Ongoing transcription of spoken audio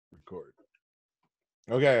record.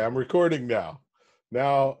 Okay, I'm recording now.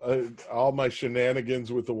 Now all my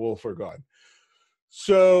shenanigans with the wolf are gone.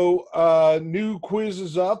 So new quiz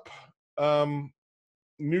is up.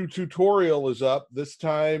 New tutorial is up. This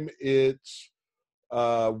time it's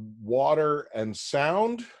water and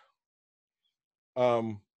sound.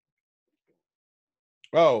 Oh,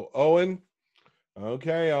 Owen.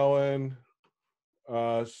 Okay, Owen.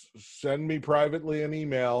 Send me privately an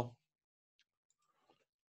email.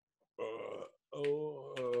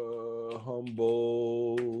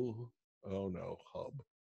 Humble. Oh no,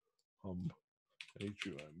 Humb.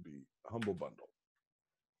 H-U-M-B. Humble bundle.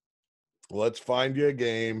 Let's find you a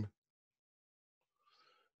game.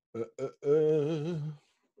 Let's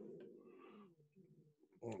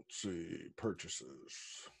see.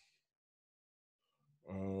 Purchases.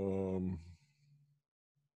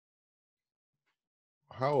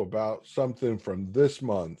 How about something from this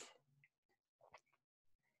month?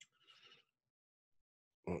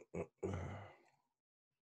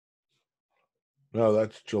 No,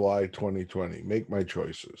 that's July 2020. Make my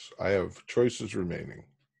choices. I have choices remaining.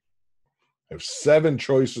 I have 7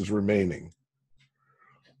 choices remaining.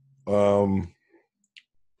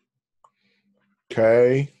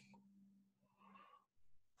 Okay.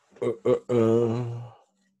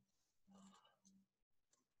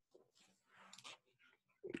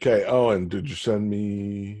 Okay, Owen, did you send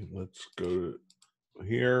me? Let's go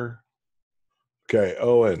here. Okay,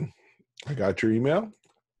 Owen, I got your email.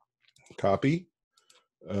 Copy.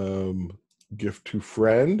 Gift to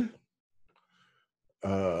friend.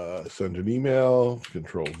 Send an email.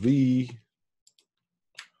 Control V.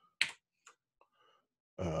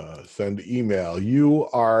 Send email. You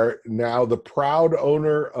are now the proud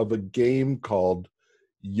owner of a game called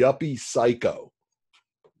Yuppie Psycho.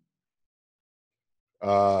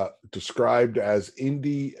 Described as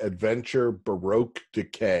indie adventure baroque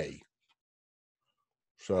decay.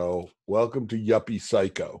 So welcome to Yuppie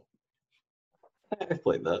Psycho. I've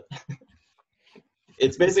played that.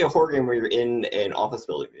 It's basically a horror game where you're in an office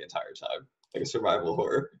building the entire time, like a survival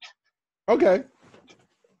horror. Okay,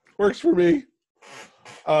 works for me.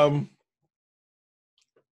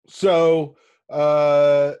 So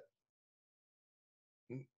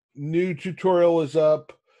new tutorial is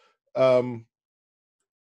up,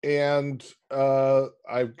 and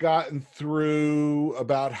I've gotten through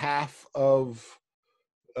about half of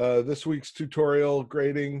this week's tutorial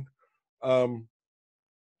grading.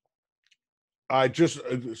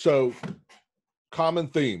 So common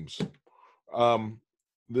themes.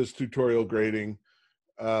 This tutorial grading.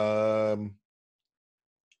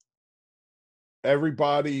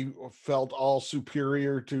 Everybody felt all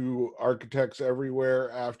superior to architects everywhere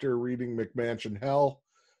after reading McMansion Hell.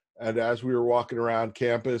 And as we were walking around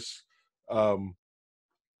campus,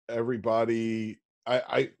 everybody,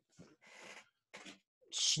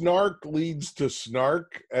 snark leads to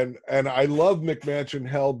snark. And I love McMansion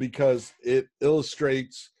Hell because it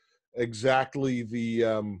illustrates exactly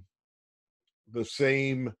the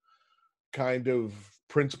same kind of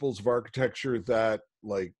principles of architecture that,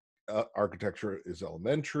 like, architecture is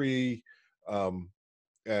elementary,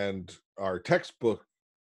 and our textbook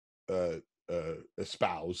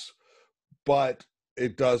espouse, but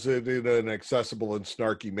it does it in an accessible and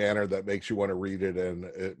snarky manner that makes you want to read it, and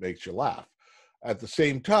it makes you laugh. At the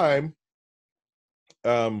same time,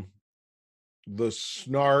 the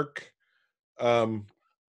snark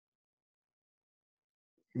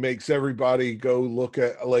makes everybody go look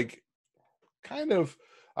at, like, kind of,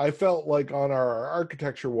 I felt like on our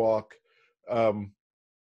architecture walk,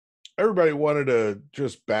 everybody wanted to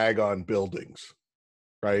just bag on buildings,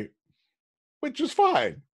 right? Which is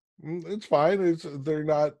fine. It's fine. They're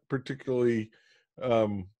not particularly,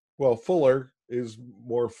 well, Fuller is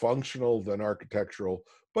more functional than architectural,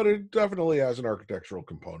 but it definitely has an architectural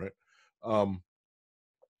component.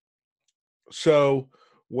 So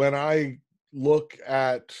when I look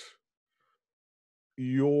at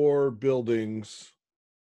your buildings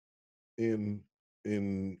in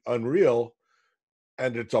Unreal,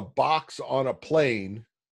 and it's a box on a plane,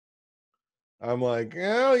 I'm like,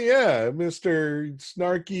 oh yeah, Mr.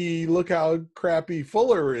 Snarky, look how crappy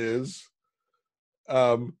Fuller is.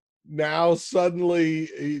 Now suddenly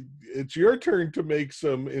it's your turn to make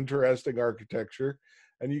some interesting architecture,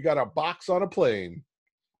 and you got a box on a plane.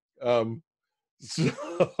 So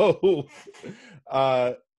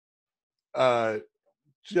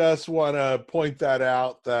just want to point that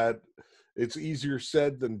out, that it's easier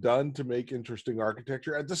said than done to make interesting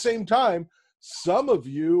architecture. At the same time, some of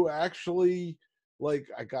you actually, like,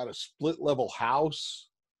 I got a split level house.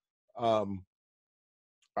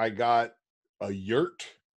 I got a yurt.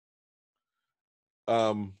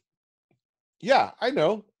 Yeah, I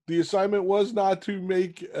know. The assignment was not to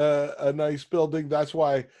make a nice building. That's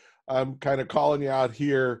why I'm kind of calling you out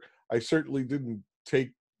here. I certainly didn't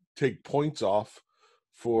take points off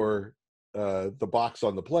for the box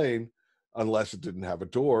on the plane, unless it didn't have a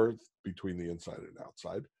door between the inside and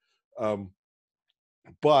outside. Um,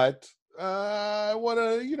 but I want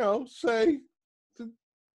to, say the,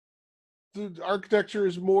 the architecture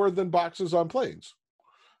is more than boxes on planes.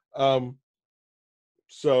 Um,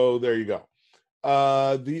 so there you go.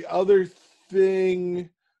 The other thing,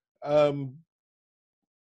 um,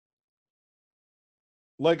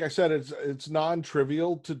 like I said, it's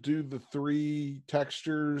non-trivial to do the three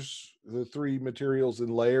textures, the three materials and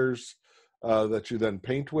layers that you then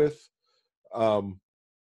paint with. Um,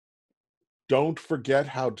 don't forget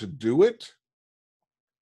how to do it,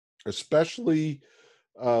 especially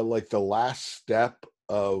like the last step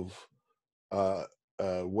of uh,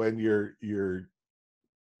 when you're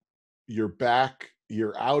back,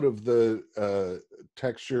 you're out of the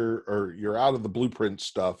texture, or you're out of the blueprint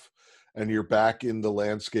stuff, and you're back in the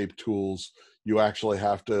landscape tools. You actually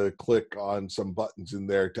have to click on some buttons in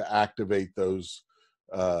there to activate those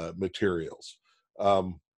materials.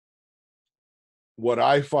 Um, what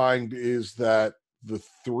I find is that the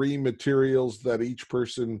three materials that each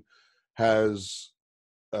person has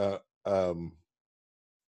uh, um,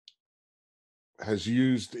 has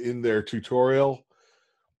used in their tutorial,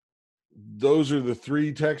 those are the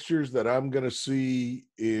three textures that I'm going to see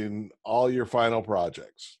in all your final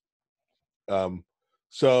projects. Um,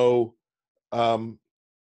 so um,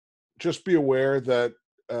 just be aware that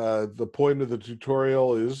the point of the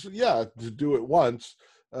tutorial is, yeah, to do it once,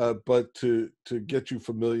 but to get you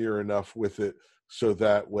familiar enough with it so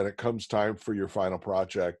that when it comes time for your final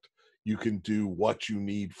project, you can do what you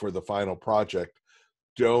need for the final project.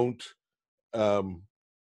 Don't um,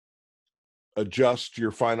 adjust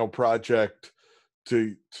your final project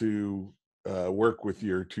to work with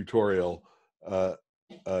your tutorial. Uh,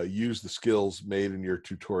 use the skills made in your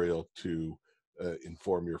tutorial to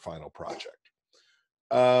inform your final project.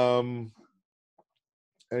 Um,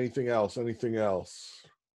 anything else? Anything else?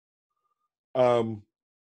 Um,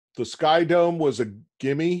 the Sky Dome was a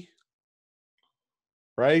gimme,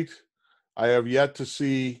 right? I have yet to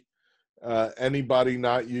see anybody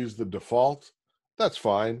not use the default. That's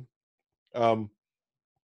fine. Um,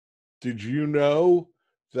 did you know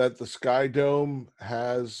that the Sky Dome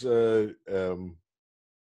has a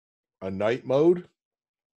night mode?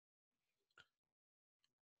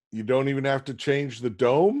 You don't even have to change the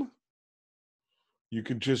dome. You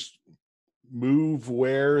can just move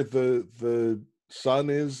where the sun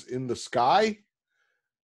is in the sky,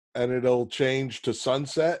 and it'll change to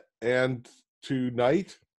sunset and to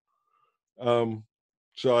night. Um,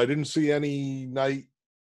 so I didn't see any night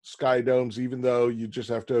sky domes, even though you just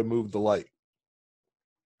have to move the light.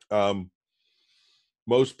 Um,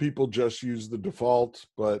 most people just use the default,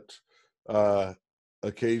 but uh,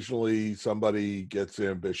 occasionally somebody gets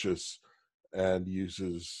ambitious and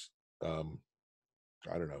uses um,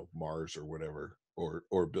 I don't know, Mars or whatever,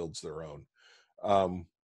 or builds their own. Um,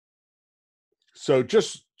 so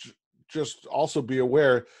just also be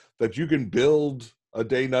aware that you can build a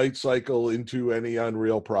day night cycle into any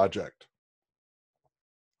Unreal project.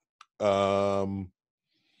 Um,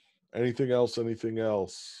 anything else? Anything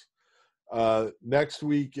else? Next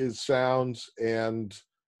week is sounds, and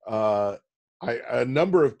uh, a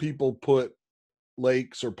number of people put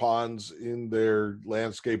lakes or ponds in their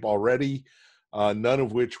landscape already, none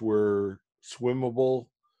of which were swimmable.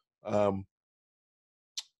 Um,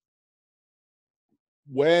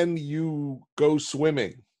 when you go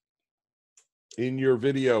swimming in your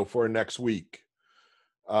video for next week,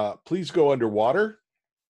 please go underwater.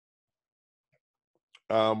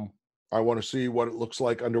 Um, I want to see what it looks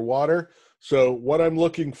like underwater. So what I'm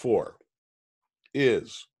looking for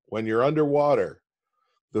is, when you're underwater,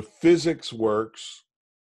 the physics works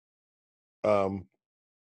um,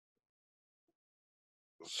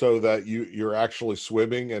 so that you're actually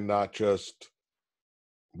swimming and not just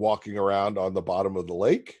walking around on the bottom of the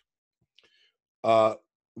lake. Uh,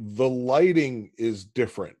 the lighting is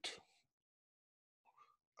different.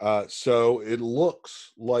 So it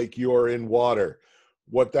looks like you're in water.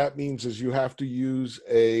 What that means is you have to use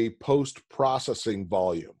a post-processing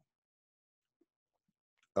volume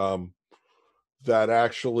um, that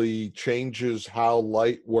actually changes how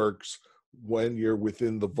light works when you're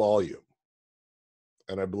within the volume.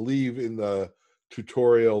 And I believe in the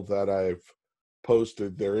tutorial that I've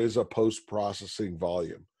posted, there is a post-processing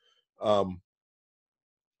volume. Um,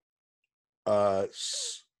 uh,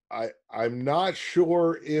 I'm not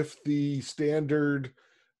sure if the standard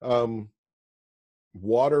um,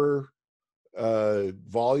 water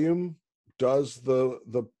volume does the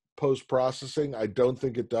post processing. I don't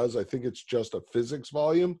think it does. I think it's just a physics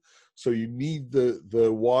volume. So you need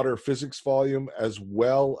the water physics volume as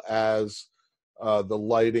well as the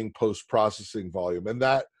lighting post processing volume, and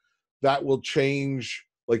that will change.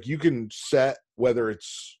 Like you can set whether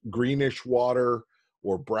it's greenish water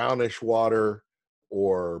or brownish water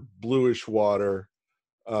or bluish water.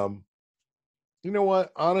 Um, you know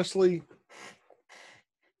what? Honestly,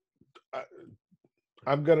 I,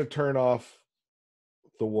 I'm gonna turn off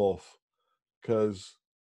the wolf because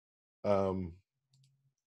um,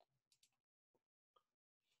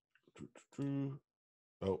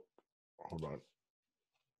 oh, hold on,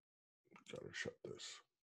 gotta shut this.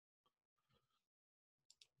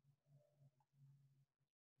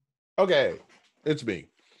 Okay, it's me.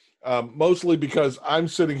 Mostly because I'm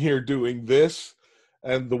sitting here doing this,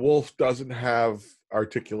 and the wolf doesn't have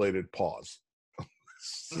articulated paws.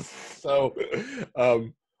 So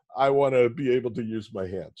I want to be able to use my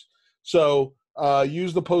hands. So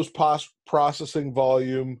use the post processing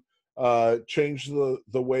volume, change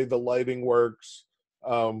the way the lighting works.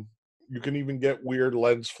 You can even get weird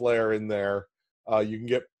lens flare in there. You can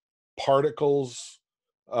get particles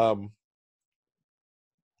um,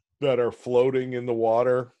 that are floating in the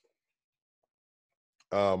water.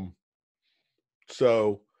 Um,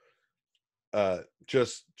 so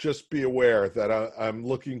just be aware that I'm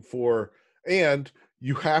looking for, and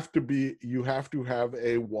you have to have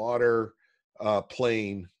a water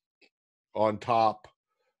plane on top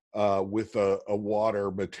with a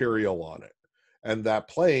water material on it, and that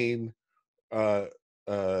plane uh,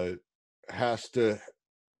 uh, has to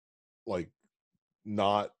like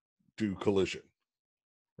not do collision,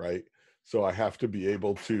 right? So I have to be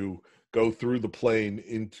able to go through the plane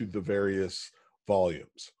into the various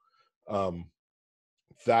volumes. Um,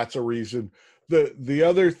 that's a reason. The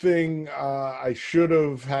other thing I should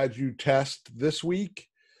have had you test this week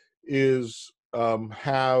is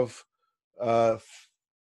have uh,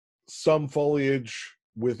 some foliage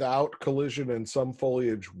without collision and some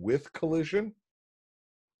foliage with collision,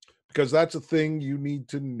 because that's a thing you need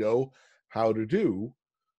to know how to do.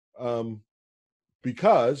 Um,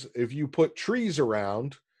 because if you put trees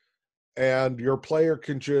around and your player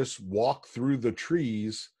can just walk through the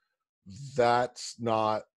trees, that's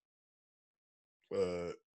not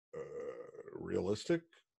uh, realistic,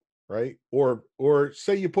 right? Or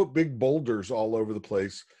say you put big boulders all over the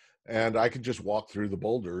place, and I can just walk through the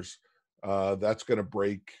boulders. That's going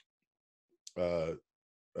to uh,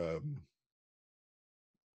 um,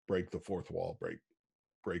 break the fourth wall,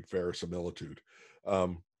 break verisimilitude.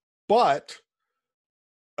 But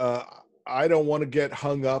uh, I don't want to get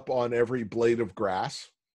hung up on every blade of grass,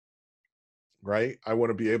 right? I want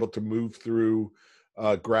to be able to move through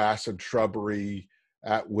grass and shrubbery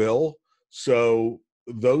at will. So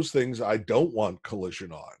those things I don't want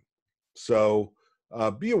collision on. So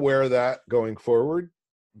be aware of that going forward,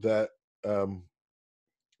 that um,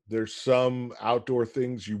 there's some outdoor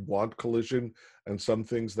things you want collision and some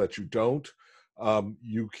things that you don't.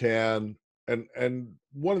 You can, and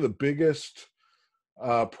one of the biggest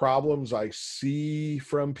problems I see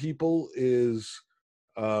from people is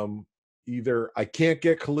either I can't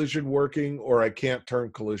get collision working or I can't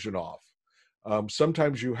turn collision off.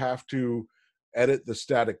 Sometimes you have to edit the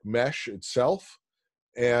static mesh itself,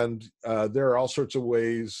 and there are all sorts of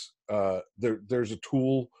ways. There's a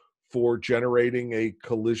tool for generating a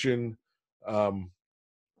collision um,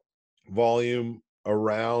 volume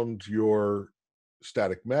around your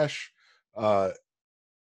static mesh.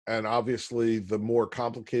 And obviously, the more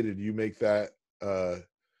complicated you make that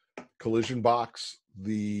collision box,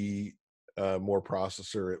 the more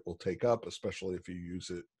processor it will take up, especially if you use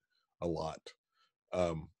it a lot.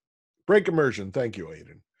 Break immersion. Thank you,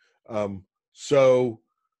 Aiden. So,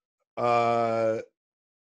 uh,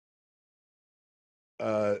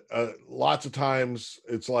 lots of times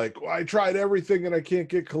it's like, well, I tried everything and I can't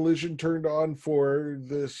get collision turned on for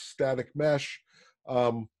this static mesh.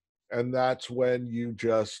 And that's when you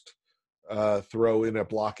just throw in a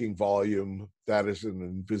blocking volume that is an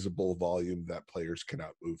invisible volume that players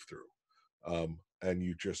cannot move through. And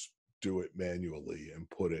you just do it manually and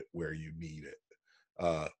put it where you need it.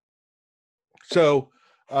 So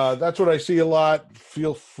that's what I see a lot.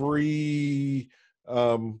 Feel free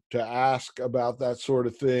to ask about that sort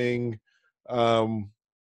of thing. I'm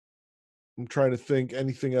trying to think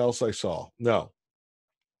anything else I saw. No.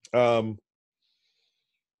 Um,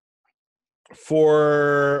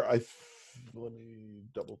 let me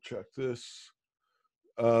double check this.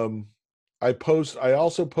 I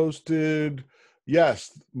also posted,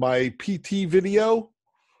 yes, my PT video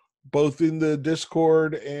both in the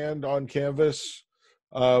Discord and on Canvas.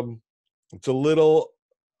 It's a little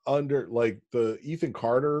under, like, the Ethan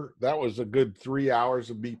Carter. That was a good 3 hours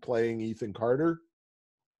of me playing Ethan Carter.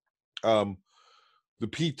 The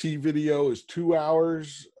PT video is 2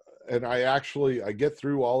 hours, and I get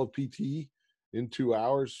through all of PT in 2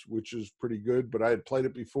 hours, which is pretty good. But I had played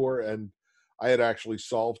it before, and I had actually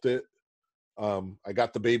solved it. I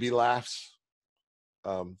got the baby laughs.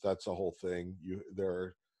 That's the whole thing.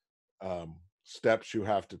 There are steps you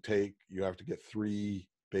have to take. You have to get 3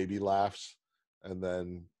 baby laughs, and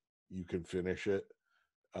then you can finish it.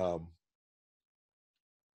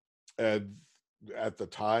 And at the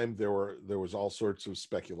time, there was all sorts of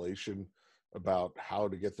speculation about how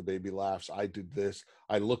to get the baby laughs. I did this.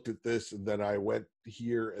 I looked at this, and then I went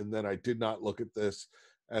here, and then I did not look at this,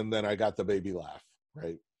 and then I got the baby laugh,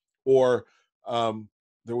 right? Or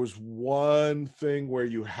there was one thing where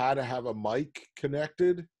you had to have a mic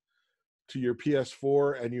connected to your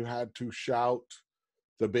PS4, and you had to shout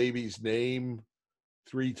the baby's name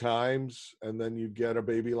 3 times, and then you'd get a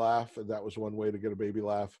baby laugh. And that was one way to get a baby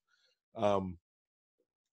laugh.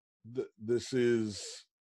 This is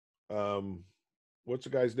what's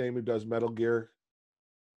the guy's name who does Metal Gear?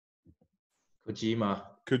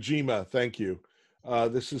 Kojima, thank you.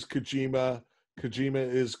 This is Kojima. Kojima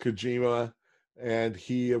is Kojima, and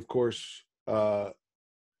he, of course,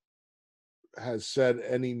 has said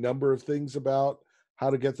any number of things about how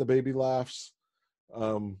to get the baby laughs.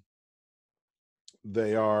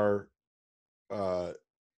 They are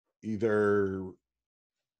either,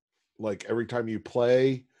 like, every time you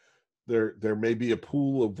play, there may be a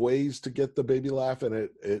pool of ways to get the baby laugh, and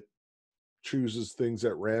it chooses things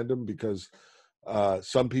at random, because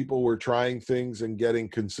some people were trying things and getting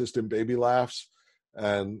consistent baby laughs,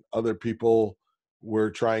 and other people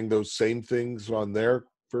were trying those same things on their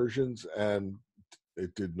versions, and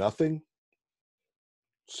it did nothing.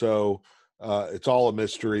 So it's all a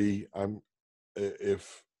mystery.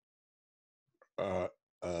 If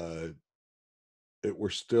it were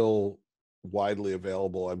still widely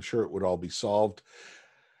available, I'm sure it would all be solved.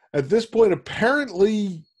 At this point,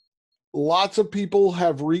 apparently, lots of people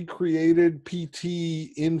have recreated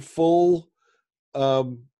PT in full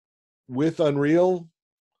with Unreal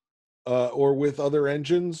or with other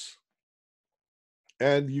engines.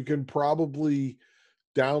 And you can probably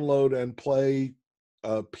download and play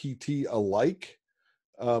PT alike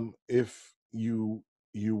if you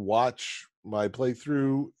watch my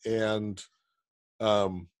playthrough and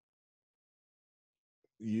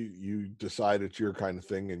you decide it's your kind of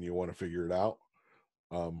thing and you want to figure it out.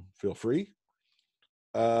 Feel free.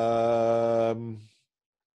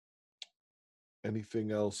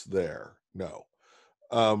 Anything else there? No.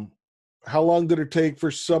 How long did it take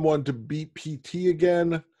for someone to beat PT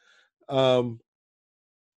again? The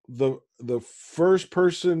first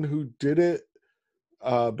person who did it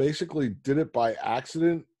basically did it by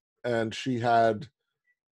accident, and she had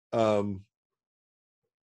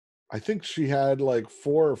I think she had like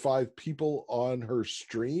 4 or 5 people on her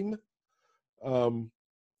stream, and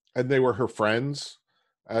they were her friends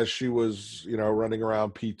as she was, running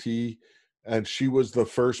around PT, and she was the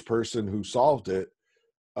first person who solved it.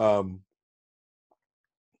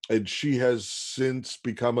 And she has since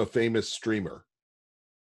become a famous streamer.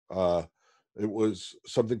 It was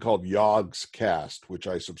something called Yogg's Cast, which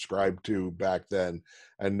I subscribed to back then,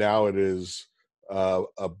 and now it is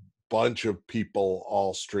a bunch of people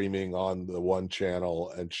all streaming on the one channel,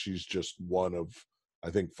 and she's just one of, I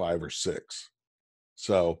think, 5 or 6.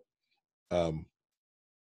 So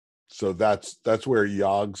that's where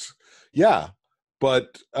Yogg's, yeah.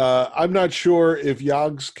 But I'm not sure if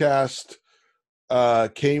Yogg's Cast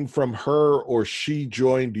came from her or she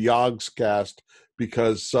joined Yogg's Cast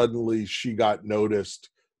because suddenly she got noticed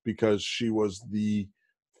because she was the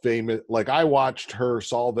famous, like, I watched her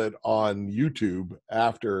solve it on YouTube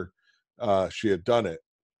after she had done it.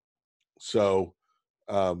 So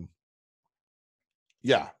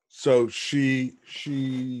yeah, so she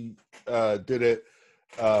did it,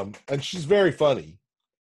 and she's very funny.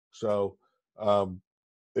 So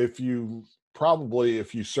if you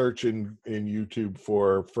search in YouTube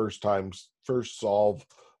for first solve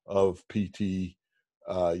of PT,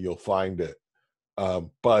 you'll find it.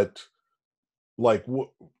 But like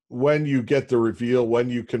when you get the reveal, when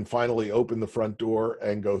you can finally open the front door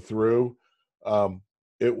and go through,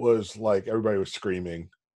 it was like everybody was screaming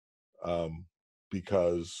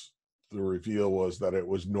because the reveal was that it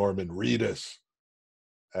was Norman Reedus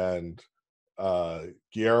and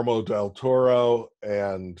Guillermo del Toro,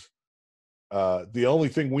 and the only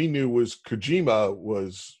thing we knew was Kojima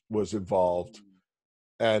was involved,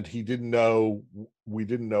 and we didn't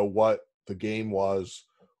know what the game was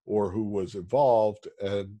or who was involved.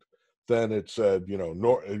 And then it said,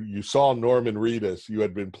 you saw Norman Reedus. You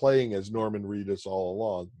had been playing as Norman Reedus all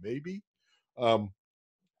along, maybe. And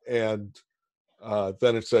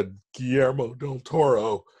then it said Guillermo del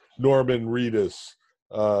Toro, Norman Reedus,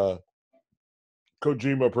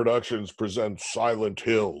 Kojima Productions presents Silent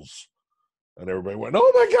Hills. And everybody went,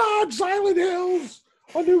 oh my God, Silent Hills,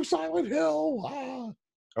 a new Silent Hill. Ah.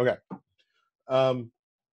 Okay.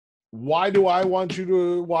 Why do I want you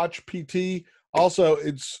to watch PT? Also,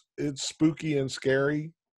 it's spooky and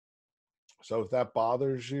scary. So if that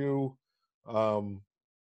bothers you, I don't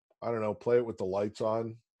know, play it with the lights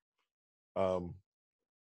on. I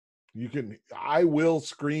will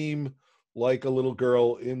scream like a little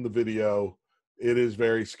girl in the video. It is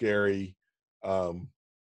very scary. I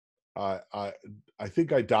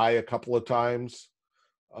think I die a couple of times.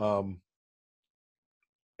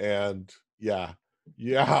 And yeah,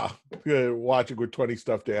 watching with 20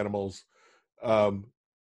 stuffed animals.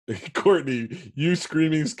 Courtney, you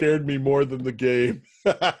screaming scared me more than the game.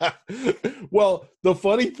 Well, the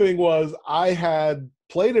funny thing was I had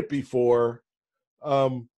played it before,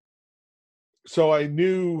 so I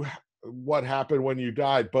knew what happened when you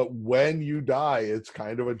died. But when you die, it's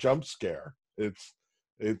kind of a jump scare. It's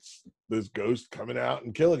this ghost coming out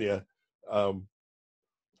and killing you,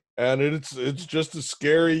 and it's just as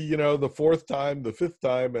scary, the fourth time, the fifth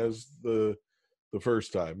time as the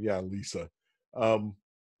first time. Yeah, Lisa.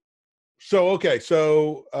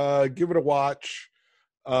 So give it a watch.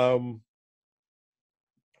 On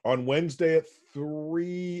Wednesday at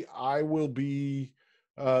 3, I will be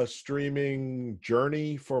streaming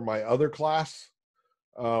Journey for my other class.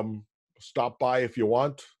 Stop by if you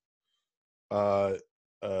want.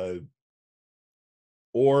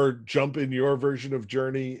 Or jump in your version of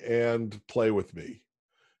Journey and play with me.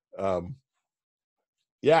 So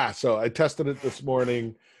I tested it this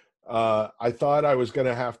morning. I thought I was going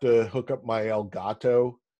to have to hook up my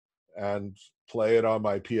Elgato and play it on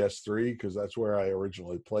my PS3 because that's where I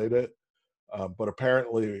originally played it. But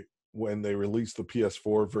apparently when they released the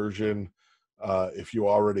PS4 version, if you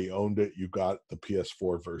already owned it, you got the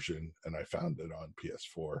PS4 version, and I found it on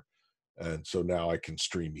PS4. And so now I can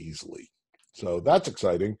stream easily. So that's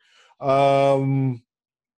exciting. And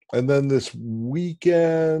then this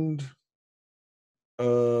weekend,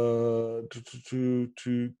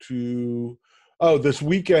 this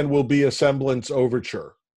weekend will be a Semblance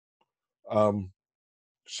Overture.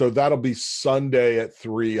 So that'll be Sunday at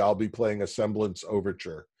 3. I'll be playing a Semblance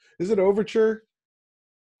Overture. Is it Overture?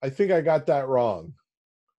 I think I got that wrong.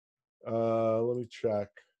 Let me check.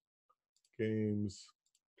 Games,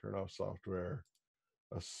 turn off software.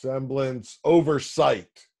 A Semblance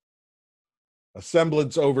Oversight. A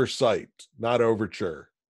Semblance Oversight, not Overture.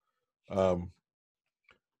 And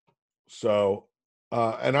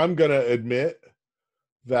I'm going to admit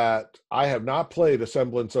that I have not played a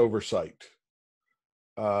Semblance Oversight.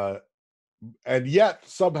 And yet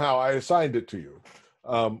somehow I assigned it to you.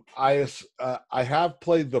 I have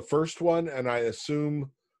played the first one, and I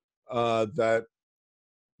assume that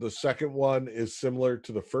the second one is similar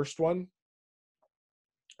to the first one,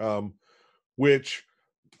 which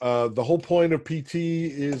the whole point of PT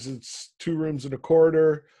is it's 2 rooms and a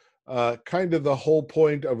corridor. Kind of the whole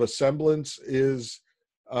point of a Semblance is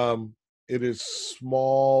it is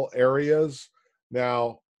small areas.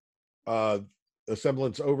 Now, a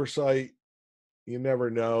Semblance Oversight, you never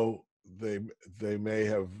know. They may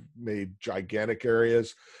have made gigantic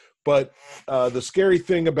areas. But the scary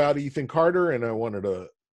thing about Ethan Carter, and I wanted to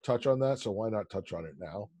touch on that, so why not touch on it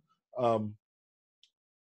now?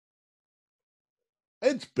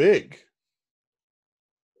 It's big.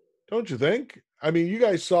 Don't you think? I mean, you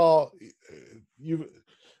guys saw, you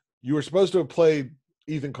were supposed to have played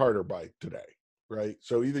Ethan Carter by today, right?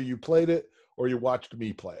 So either you played it or you watched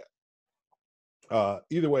me play it.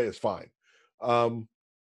 Either way is fine.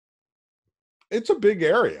 It's a big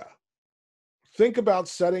area. Think about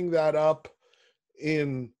setting that up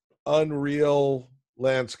in Unreal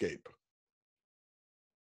Landscape,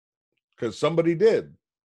 because somebody did,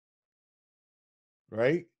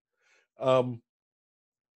 right?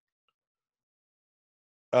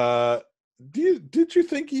 Did you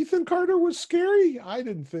think Ethan Carter was scary? I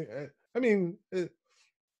didn't think. I mean,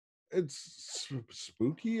 it's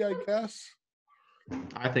spooky, I guess.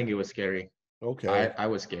 I think it was scary. Okay. I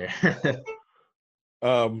was scared.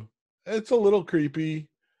 It's a little creepy.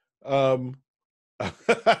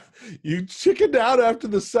 You chickened out after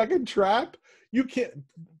the second trap. You can't.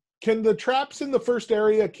 Can the traps in the first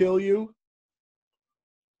area kill you?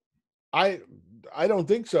 I don't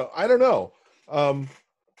think so. I don't know.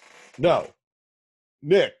 No.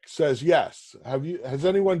 Nick says yes. Has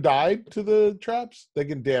anyone died to the traps? They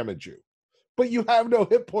can damage you. But you have no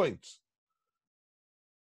hit points.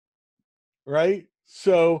 Right?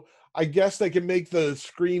 So I guess they can make the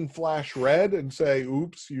screen flash red and say,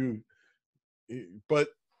 oops, but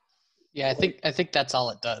Yeah, I think that's all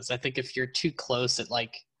it does. I think if you're too close, it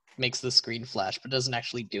like makes the screen flash, but doesn't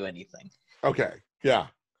actually do anything. okay. Yeah.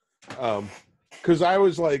 Because I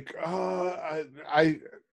was like, I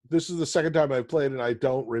this is the second time I played, and I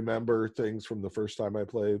don't remember things from the first time I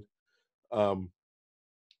played. And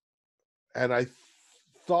I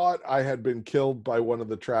thought I had been killed by one of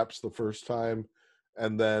the traps the first time,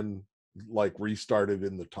 and then like restarted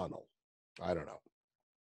in the tunnel. I don't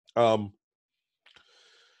know.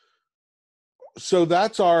 So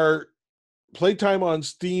that's our playtime on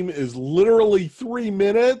Steam is literally 3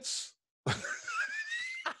 minutes.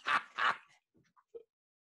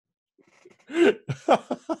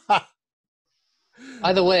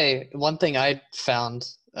 By the way, one thing I found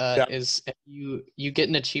Yeah. is if you get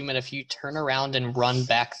an achievement if you turn around and run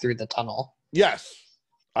back through the tunnel. Yes.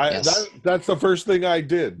 Yes. That's the first thing I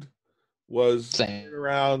did was Same. turn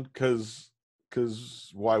around because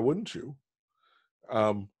why wouldn't you?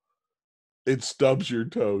 It stubs your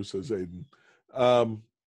toe, says Aiden.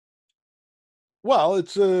 Well,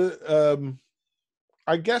 it's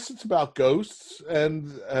I guess it's about ghosts,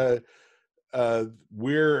 and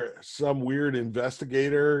we're some weird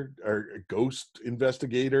investigator or ghost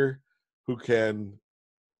investigator who can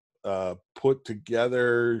put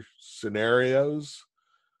together scenarios.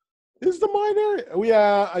 Is the mine area?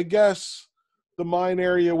 Yeah, I guess the mine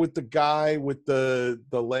area with the guy with the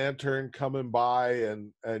lantern coming by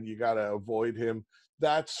and you got to avoid him.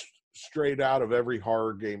 That's straight out of every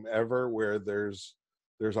horror game ever, where there's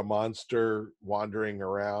a monster wandering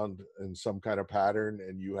around in some kind of pattern,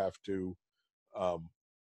 and you have to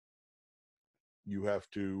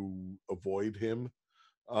avoid him.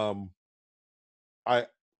 I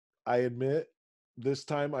admit this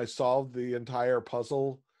time I solved the entire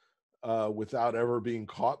puzzle without ever being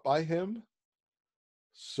caught by him.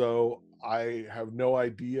 So I have no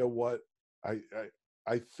idea what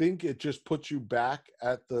I think it just puts you back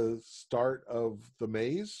at the start of the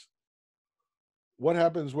maze. What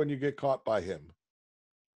happens when you get caught by him?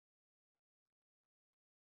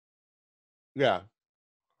 Yeah.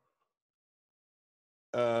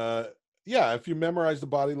 Yeah, if you memorize the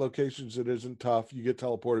body locations, it isn't tough. You get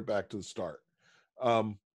teleported back to the start.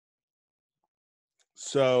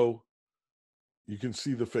 So you can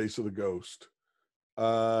see the face of the ghost.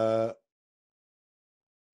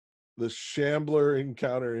 The Shambler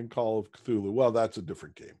encounter in Call of Cthulhu. Well, that's a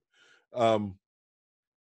different game.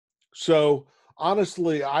 So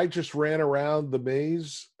honestly, I just ran around the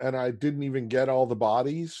maze and I didn't even get all the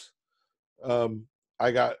bodies.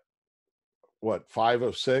 I got what 5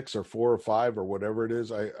 of 6 or 4 or 5 or whatever it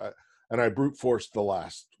is. I brute forced the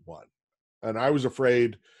last one, and I was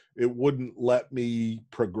afraid it wouldn't let me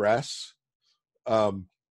progress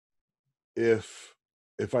if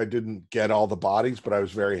I didn't get all the bodies. But I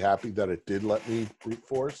was very happy that it did let me brute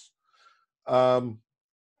force. Can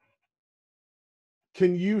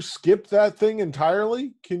you skip that thing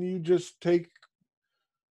entirely? Can you just take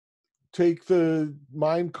the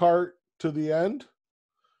mine cart to the end?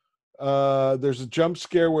 There's a jump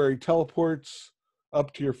scare where he teleports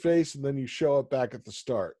up to your face, and then you show up back at the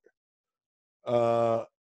start.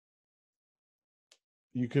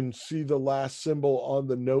 You can see the last symbol on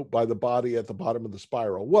the note by the body at the bottom of the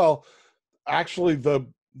spiral. Well, actually, the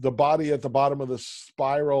body at the bottom of the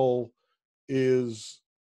spiral is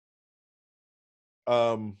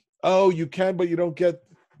oh, you can, but you don't get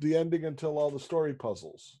the ending until all the story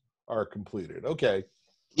puzzles are completed. Okay.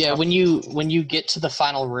 Yeah, when you get to the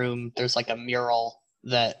final room, there's like a mural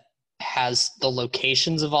that has the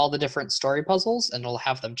locations of all the different story puzzles, and it'll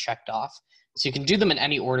have them checked off. So you can do them in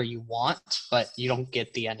any order you want, but you don't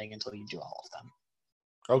get the ending until you do all of them.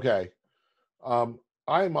 Okay.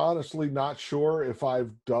 I'm honestly not sure if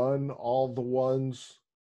I've done all the ones.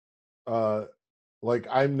 Like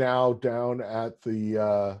I'm now down at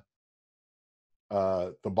the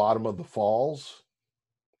bottom of the falls,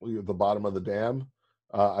 the bottom of the dam.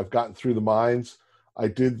 I've gotten through the mines. I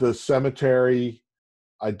did the cemetery.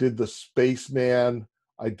 I did the spaceman.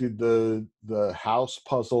 I did the house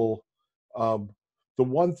puzzle. The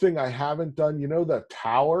one thing I haven't done, that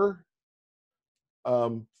tower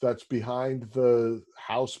that's behind the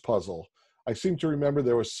house puzzle. I seem to remember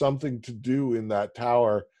there was something to do in that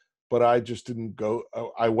tower, but I just didn't go.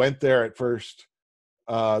 I went there at first.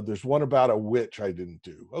 There's one about a witch I didn't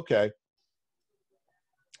do. Okay.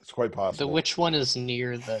 It's quite possible. The which one is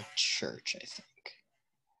near the church, I think.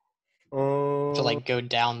 To Oh, like go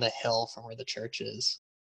down the hill from where the church is.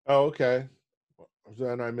 oh, okay.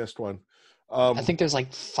 Then I missed one. I think there's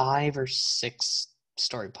like 5 or 6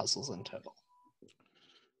 story puzzles in total.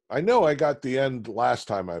 I know I got the end last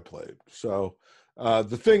time I played. So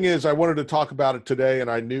the thing is, I wanted to talk about it today,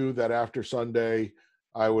 and I knew that after Sunday,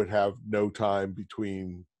 I would have no time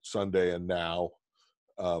between Sunday and now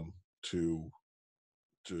um, to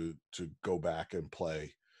go back and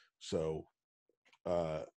play. So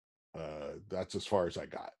uh, that's as far as I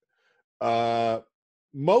got.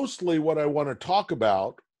 Mostly, what I want to talk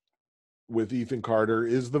about with Ethan Carter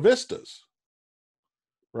is the vistas,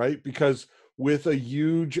 right? Because with a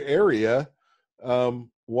huge area,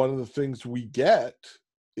 one of the things we get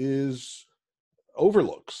is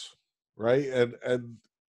overlooks, right? And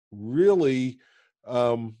really,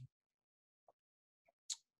 um,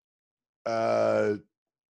 uh,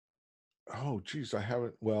 oh geez, I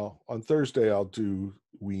haven't. Well, on Thursday I'll do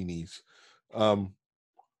weenies. Um,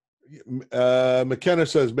 McKenna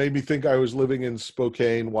says made me think I was living in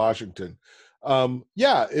Spokane, Washington.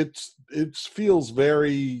 Yeah, it feels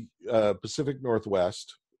very Pacific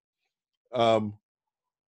Northwest. The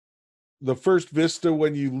first vista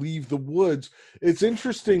when you leave the woods. It's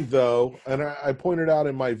interesting though, and I pointed out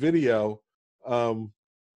in my video,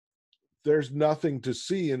 there's nothing to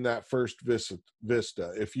see in that first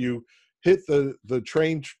vista. If you hit the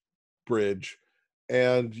train bridge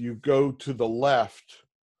and you go to the left,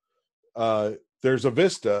 there's a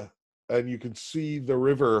vista and you can see the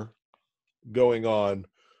river going on,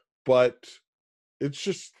 but it's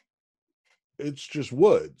just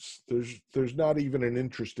woods. There's not even an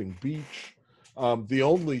interesting beach. The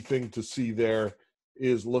only thing to see there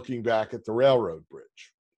is looking back at the railroad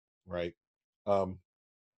bridge, right? Um,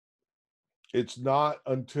 it's not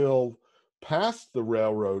until past the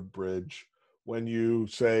railroad bridge when you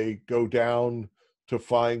say go down to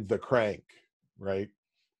find the crank, right?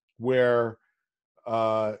 Where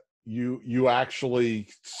uh, you actually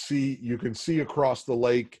see, you can see across the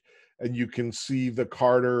lake, and you can see the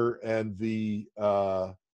Carter and the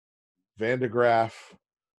Van de Graaff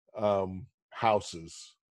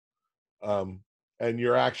houses, and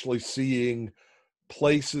you're actually seeing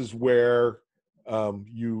places where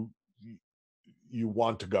you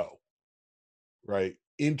want to go, right?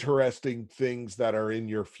 Interesting things that are in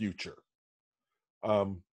your future.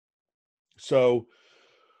 So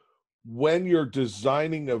when you're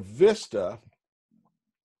designing a vista,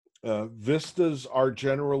 vistas are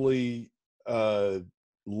generally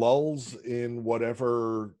lulls in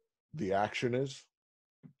whatever the action is,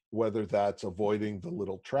 whether that's avoiding the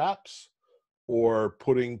little traps or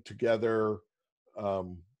putting together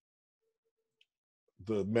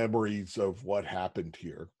the memories of what happened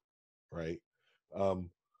here, right? Um,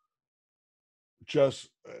 just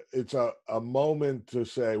it's a moment to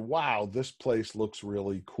say, wow, this place looks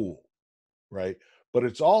really cool, right? But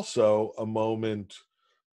it's also a moment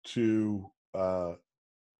to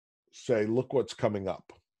say, look what's coming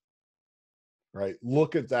up, right?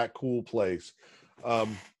 Look at that cool place.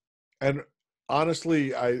 And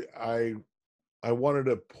honestly, I wanted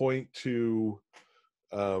to point to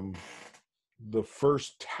the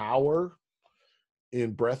first tower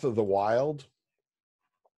in Breath of the Wild.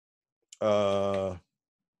 Let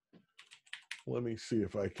me see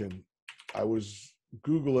if I can. I was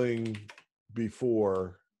Googling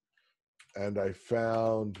before and I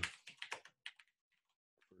found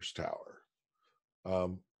first tower.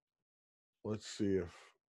 Let's see if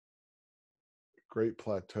Great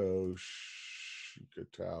Plateau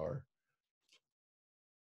Sheikah Tower.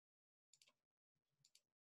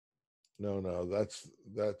 No, that's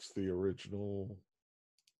the original.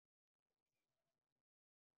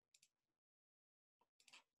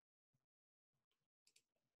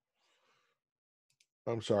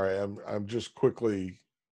 I'm sorry. I'm just quickly.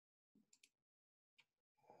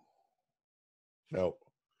 No.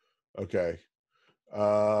 Okay.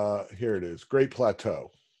 Here it is. Great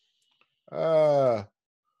Plateau. I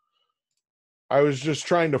was just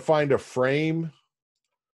trying to find a frame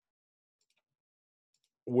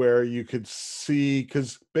where you could see,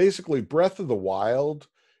 because basically Breath of the Wild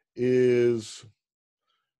is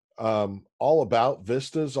all about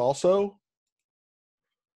vistas also.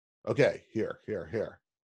 Okay, here.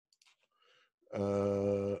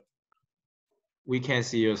 We can't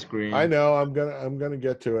see your screen. I know. I'm gonna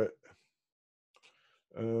get to it.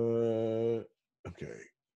 Okay.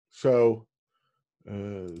 So,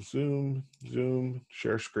 zoom,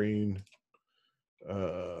 share screen,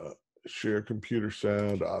 share computer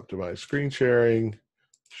sound, optimize screen sharing,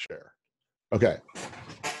 share. Okay.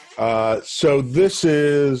 So this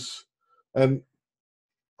is, and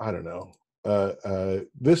I don't know.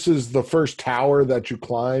 this is the first tower that you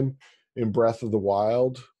climb in Breath of the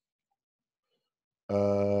Wild.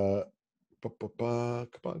 Come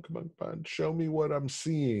on. Show me what I'm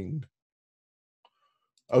seeing.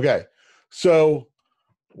 Okay. So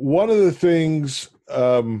one of the things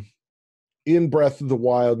in Breath of the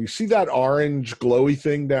Wild, you see that orange glowy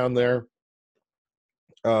thing down there?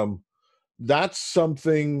 That's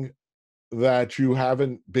something that you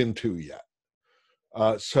haven't been to yet.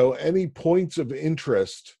 So any points of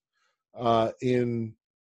interest in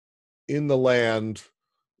the land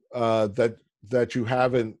that you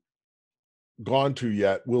haven't gone to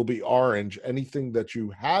yet will be orange. Anything that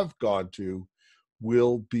you have gone to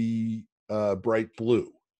will be bright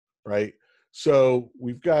blue, right? So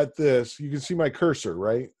we've got this. You can see my cursor,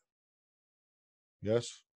 right?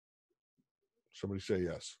 Yes? Somebody say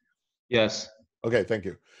yes. Yes. Okay, thank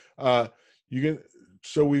you. You can.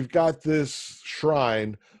 So we've got this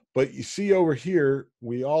shrine, but you see over here,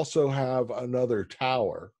 we also have another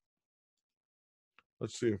tower.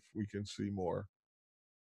 Let's see if we can see more.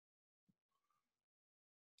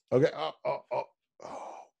 Okay. Oh,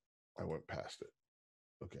 I went past it.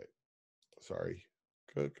 Okay. Sorry.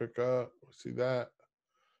 See that?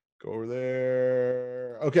 Go over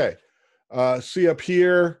there. Okay. See up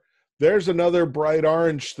here. There's another bright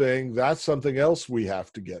orange thing. That's something else we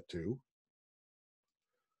have to get to.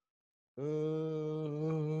 Can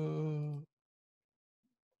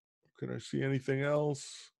I see anything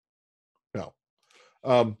else? No.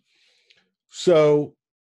 So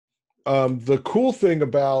the cool thing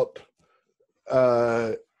about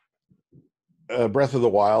Breath of the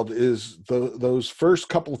Wild is those first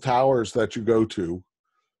couple towers that you go to.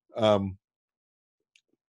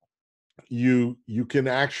 You can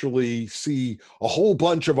actually see a whole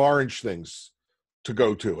bunch of orange things to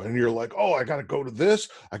go to, and you're like, oh, I got to go to this,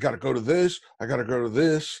 I got to go to this, I got to go to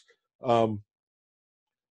this, and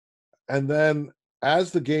then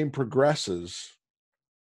as the game progresses,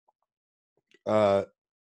 they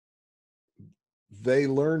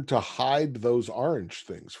learn to hide those orange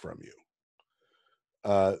things from you.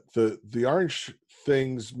 The orange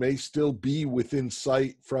things may still be within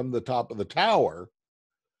sight from the top of the tower,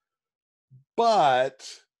 but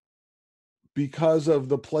because of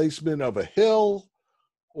the placement of a hill,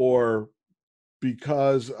 or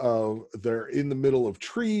because of they're in the middle of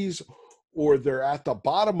trees, or they're at the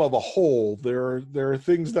bottom of a hole, there are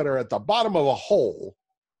things that are at the bottom of a hole.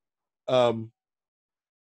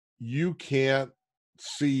 You can't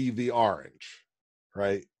see the orange,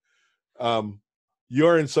 right?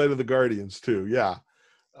 You're inside of the Guardians too, yeah.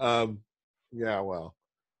 Well,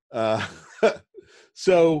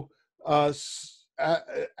 so as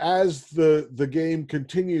the game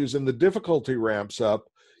continues and the difficulty ramps up,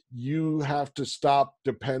 you have to stop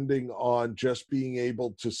depending on just being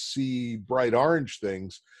able to see bright orange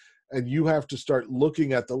things, and you have to start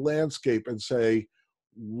looking at the landscape and say,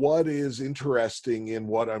 what is interesting in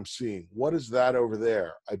what I'm seeing? What is that over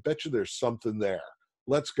there? I bet you there's something there.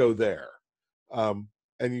 Let's go there. And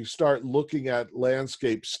you start looking at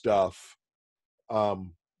landscape stuff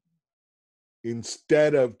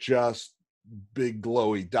instead of just big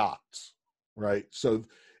glowy dots, right? So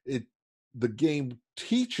the game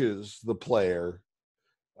teaches the player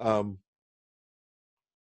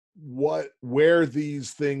where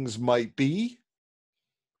these things might be,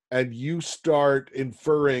 and you start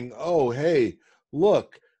inferring, oh, hey,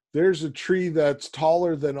 look, there's a tree that's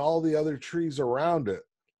taller than all the other trees around it.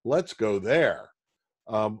 Let's go there.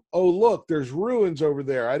 Oh, look, there's ruins over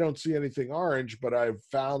there. I don't see anything orange, but I've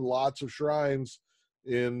found lots of shrines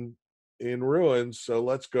in ruins, so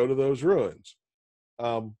let's go to those ruins.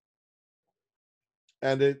 And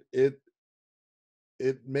it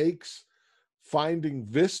makes finding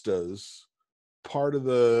vistas part of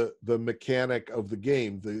the mechanic of the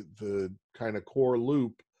game, the kind of core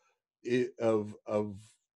loop of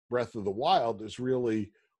Breath of the Wild is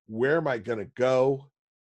really, where am I going to go?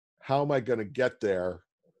 How am I going to get there?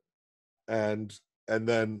 And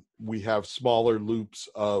then we have smaller loops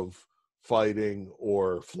of fighting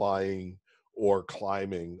or flying or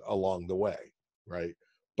climbing along the way, right?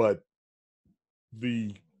 But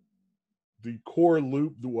the core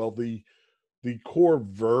loop, the core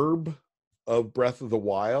verb of Breath of the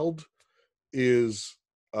Wild is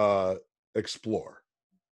explore,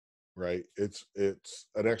 right? It's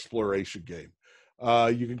an exploration game.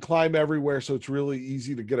 You can climb everywhere, so it's really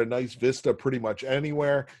easy to get a nice vista pretty much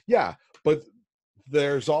anywhere. Yeah, but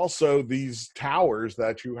there's also these towers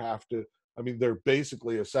that you have to, I mean, they're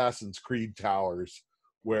basically Assassin's Creed towers,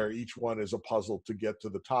 where each one is a puzzle to get to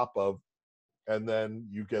the top of, and then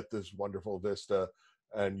you get this wonderful vista,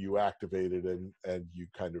 and you activate it, and you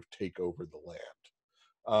kind of take over the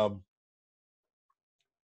land.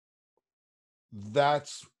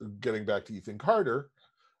 That's getting back to Ethan Carter.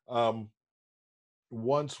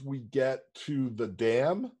 Once we get to the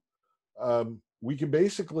dam, we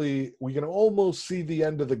can almost see the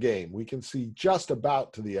end of the game. We can see just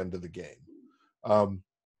about to the end of the game.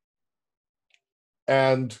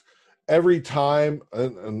 And every time,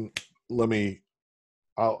 and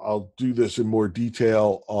I'll do this in more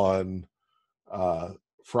detail on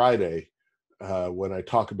Friday when I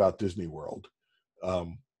talk about Disney World.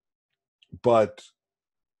 But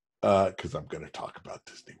because I'm going to talk about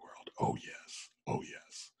Disney World. Oh yes.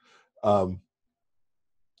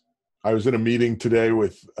 I was in a meeting today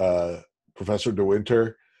with Professor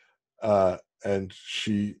DeWinter, and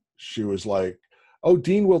she was like, "Oh,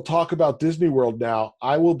 Dean, we'll talk about Disney World now.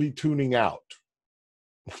 I will be tuning out."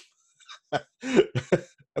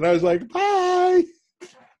 And I was like, "Bye."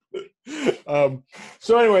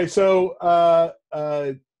 So anyway,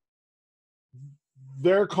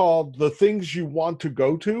 they're called, the things you want to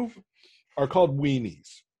go to are called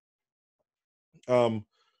weenies.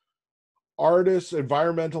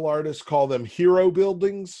 Environmental artists call them hero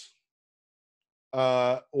buildings,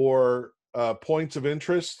 or points of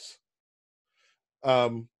interest.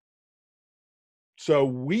 So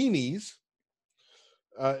weenies,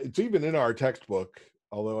 it's even in our textbook,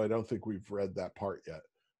 although I don't think we've read that part yet.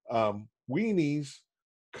 Weenies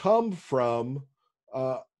come from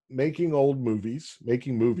making movies.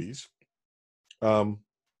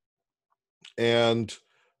 And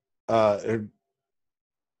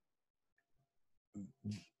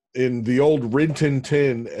in the old Rin Tin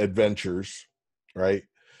Tin adventures, right,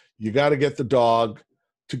 you got to get the dog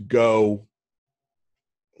to go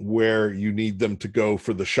where you need them to go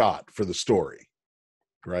for the shot, for the story,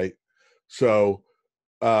 right? So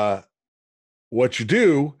what you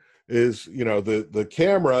do is, the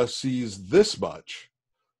camera sees this much.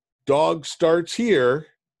 Dog starts here.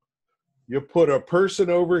 You put a person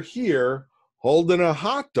over here holding a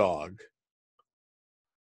hot dog,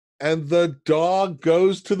 and the dog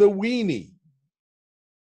goes to the weenie.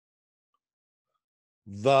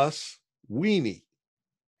 Thus, weenie.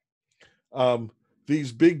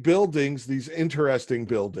 These big buildings, these interesting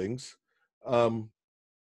buildings,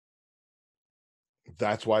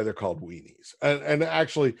 that's why they're called weenies. And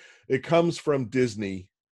actually, it comes from Disney.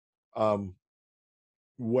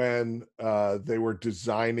 When they were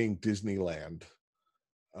designing Disneyland,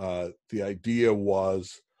 the idea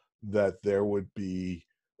was that there would be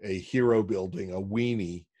a hero building, a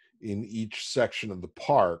weenie, in each section of the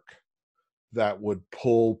park that would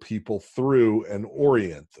pull people through and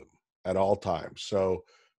orient them at all times. So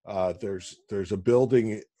there's a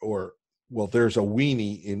building, there's a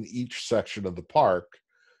weenie in each section of the park,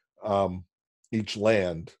 each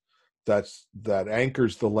land that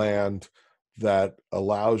anchors the land, that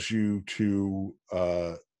allows you to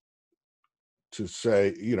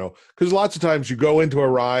say, because lots of times you go into a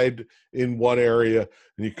ride in one area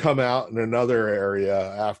and you come out in another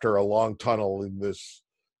area after a long tunnel in this,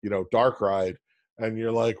 dark ride, and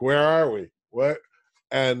you're like, where are we? What?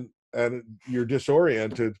 And you're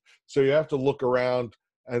disoriented. So you have to look around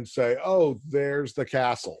and say, oh, there's the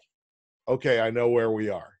castle. Okay, I know where we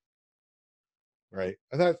are. Right?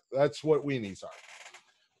 And that's what weenies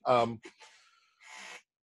are.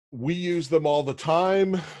 We use them all the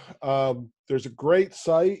time. There's a great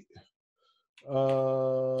site.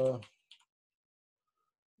 No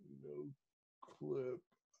clip.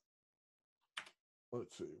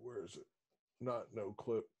 Let's see, where is it? Not no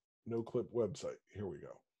clip. No clip website. Here we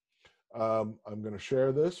go. I'm going to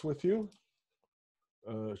share this with you.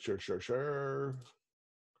 Share. Share.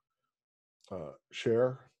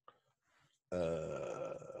 Sure.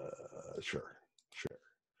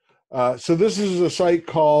 So this is a site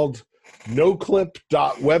called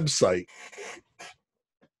noclip.website.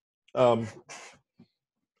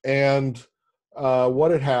 And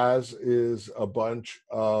what it has is a bunch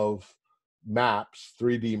of maps,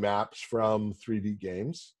 3D maps from 3D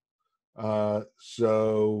games.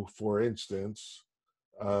 So, for instance,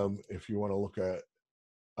 if you want to look at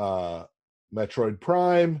Metroid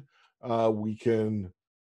Prime, we can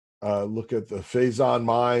look at the Phazon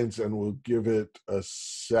mines, and we'll give it a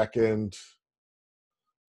second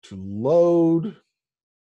to load.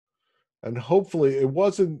 And hopefully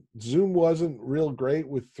Zoom wasn't real great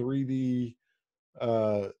with 3D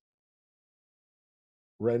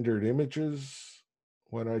rendered images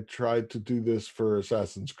when I tried to do this for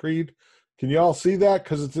Assassin's Creed. Can you all see that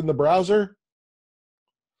because it's in the browser?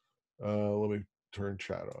 Let me turn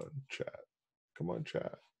chat on. Chat. Come on,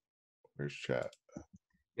 chat. Where's chat?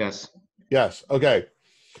 Yes. Yes. Okay.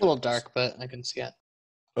 A little dark, but I can see it.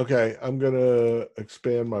 Okay, I'm gonna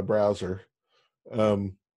expand my browser.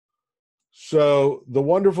 So the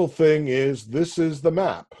wonderful thing is this is the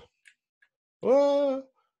map.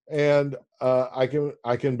 And I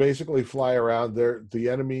can basically fly around there. The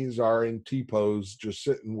enemies are in T-pose, just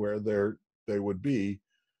sitting where they would be.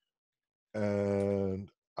 And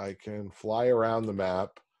I can fly around the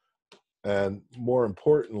map. And more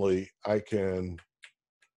importantly, I can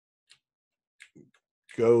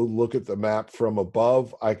go look at the map from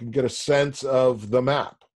above. I can get a sense of the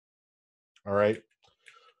map. All right.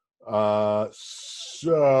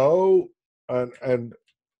 And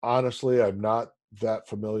honestly, I'm not that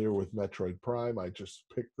familiar with Metroid Prime. I just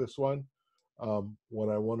picked this one. What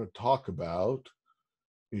I want to talk about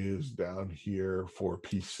is down here for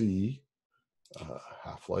PC,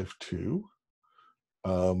 Half-Life 2.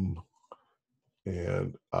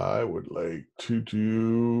 And I would like to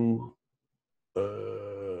do,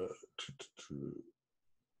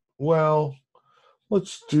 well,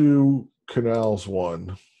 let's do Canals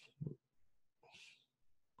 1.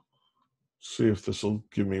 See if this will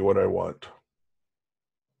give me what I want.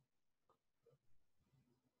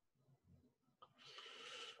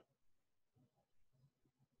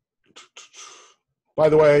 By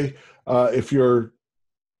the way, if you're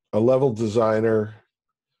a level designer,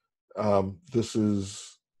 this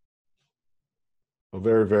is a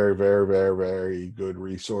very, very, very, very, very good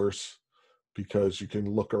resource because you can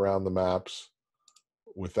look around the maps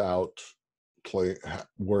without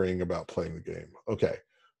worrying about playing the game. Okay,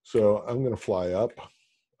 so I'm going to fly up.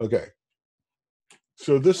 Okay,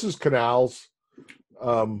 so this is Canals.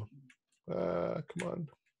 Come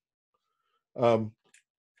on.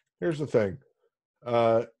 Here's the thing.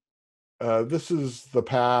 This is the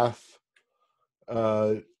path.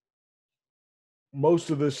 Most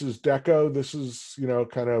of this is deco. This is,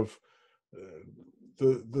 kind of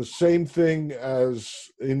the same thing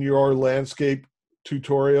as in your landscape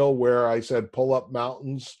tutorial where I said pull up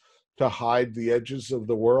mountains to hide the edges of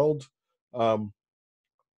the world.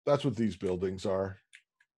 That's what these buildings are.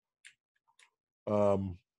 There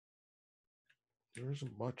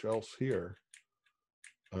isn't much else here.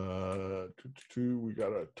 We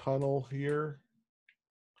got a tunnel here.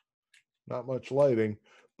 Not much lighting,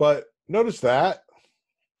 but notice that.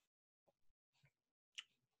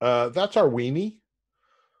 That's our weenie.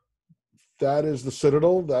 That is the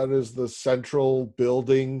Citadel. That is the central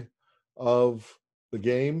building of the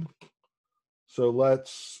game. So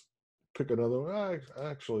let's pick another one.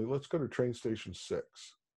 Actually, let's go to train station 6.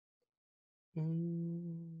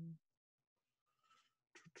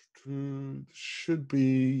 Should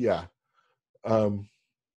be, yeah.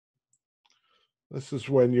 This is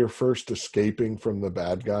when you're first escaping from the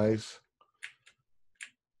bad guys.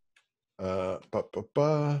 Can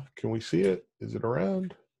we see it? Is it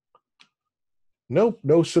around? Nope,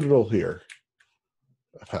 no Citadel here.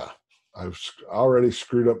 I've already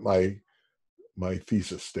screwed up my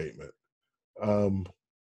thesis statement. Let's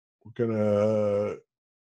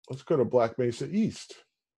go to Black Mesa East.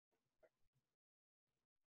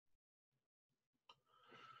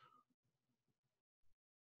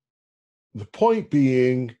 The point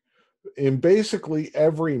being, in basically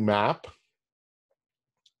every map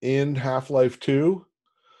in Half-Life 2,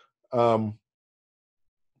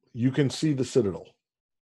 you can see the Citadel.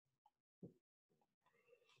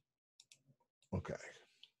 Okay.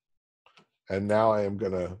 And now I am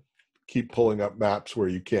going to keep pulling up maps where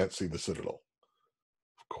you can't see the Citadel.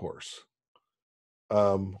 Of course.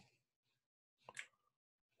 What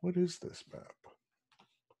is this map?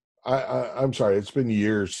 I'm sorry, it's been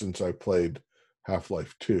years since I played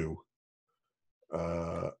Half-Life 2.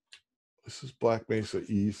 This is Black Mesa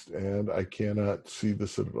East, and I cannot see the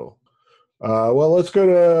Citadel. Well, let's go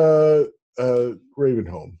to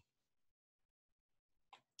Ravenholm.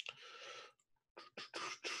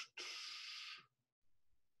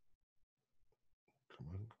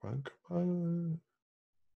 Come on.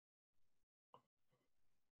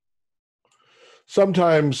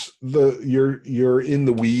 Sometimes you're in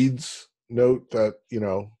the weeds. Note that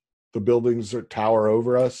the buildings that tower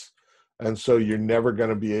over us, and so you're never going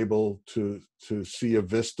to be able to see a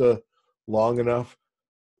vista long enough.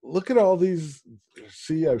 Look at all these.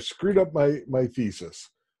 See, I've screwed up my thesis,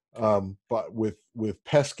 but with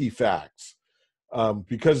pesky facts,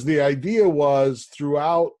 because the idea was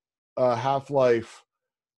throughout Half-Life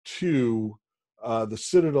 2, the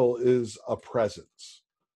Citadel is a presence.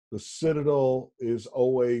 The Citadel is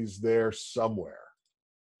always there somewhere.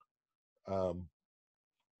 Let's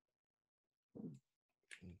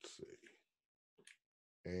see.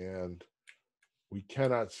 And we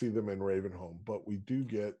cannot see them in Ravenholm, but we do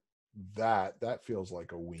get that feels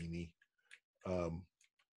like a weenie.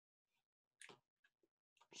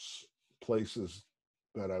 Places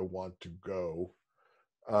that I want to go.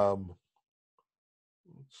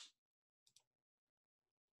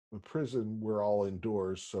 The prison, we're all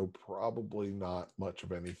indoors, so probably not much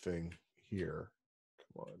of anything here.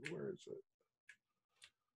 Come on, where is it?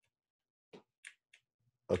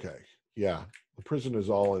 Okay, yeah, the prison is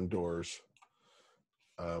all indoors.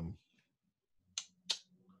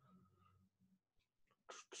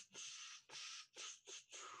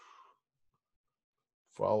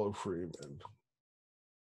 Follow Freeman.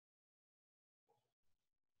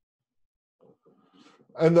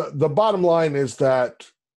 And the bottom line is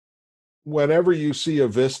that whenever you see a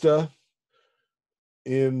vista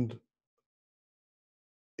in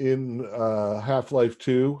Half-Life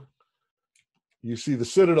 2, you see the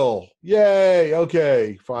Citadel. Yay!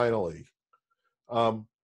 Okay, finally.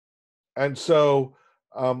 And so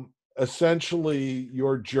essentially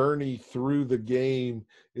your journey through the game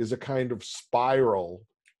is a kind of spiral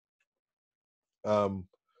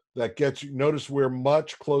that gets you. Notice we're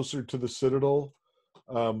much closer to the Citadel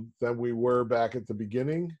than we were back at the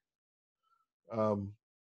beginning.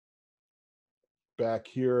 Back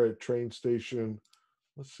here at train station,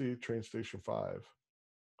 let's see, train station 5.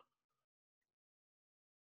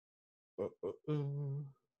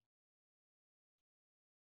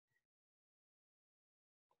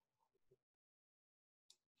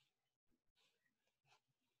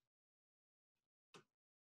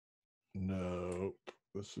 Nope,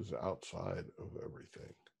 this is outside of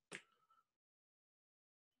everything.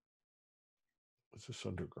 Is this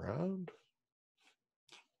underground?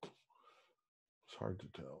 It's hard to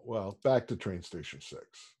tell. Well, back to train station 6,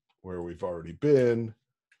 where we've already been.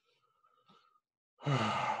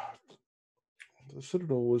 The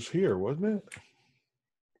Citadel was here, wasn't it?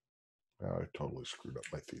 Now I totally screwed up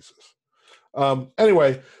my thesis.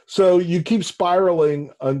 Anyway, so you keep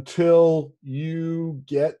spiraling until you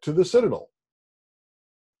get to the Citadel.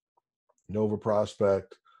 Nova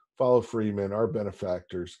Prospect, Follow Freeman, our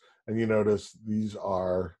benefactors. And you notice these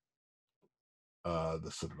are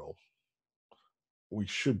the Citadel. We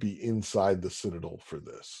should be inside the Citadel for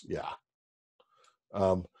this. Yeah.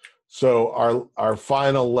 So our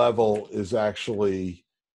final level is actually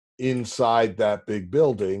inside that big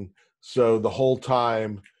building. So the whole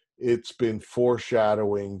time it's been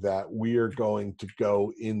foreshadowing that we are going to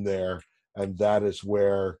go in there, and that is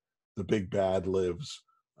where the big bad lives.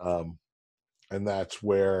 And that's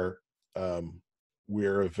where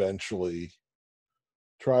we're eventually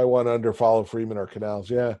try one under Follow Freeman or Canals.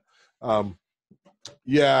 Yeah.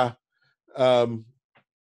 Yeah.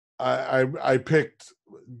 I picked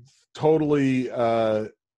totally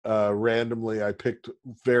randomly. I picked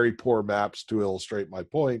very poor maps to illustrate my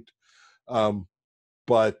point.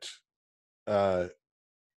 But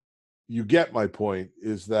you get my point,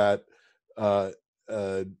 is that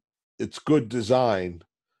it's good design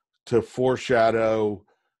to foreshadow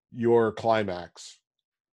your climax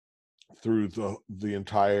through the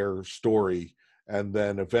entire story, and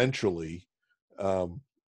then eventually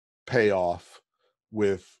pay off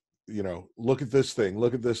with, look at this thing,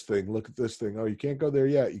 look at this thing, look at this thing. Oh, you can't go there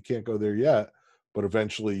yet. You can't go there yet, but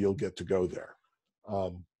eventually you'll get to go there.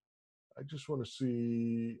 I just want to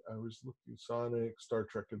see, I was looking Sonic, Star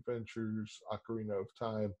Trek Adventures, Ocarina of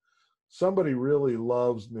Time. Somebody really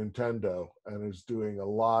loves Nintendo and is doing a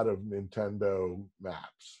lot of Nintendo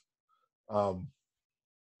maps. Because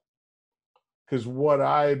what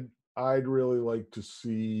I'd really like to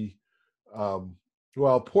see,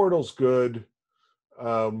 well, Portal's good,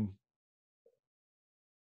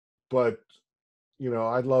 but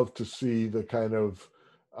I'd love to see the kind of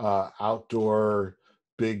outdoor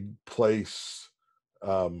big place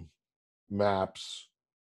maps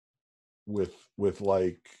with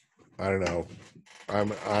like, I don't know.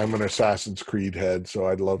 I'm an Assassin's Creed head, so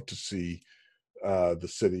I'd love to see the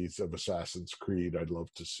cities of Assassin's Creed. I'd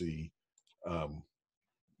love to see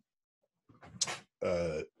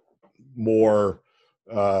more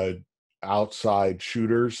outside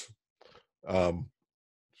shooters, the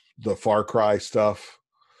Far Cry stuff,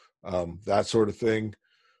 that sort of thing.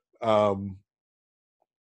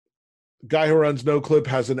 Guy who runs No Clip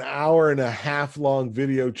has an 1.5 hour long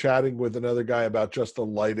video chatting with another guy about just the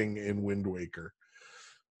lighting in Wind Waker.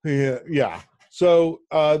 Yeah. So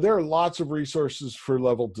there are lots of resources for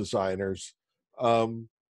level designers. I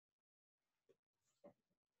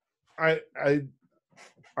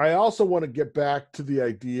also want to get back to the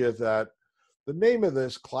idea that the name of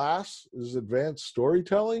this class is Advanced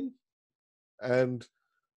Storytelling, and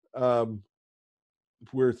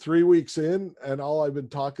we're 3 weeks in, and all I've been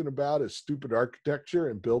talking about is stupid architecture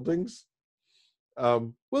and buildings.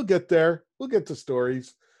 We'll get there. We'll get to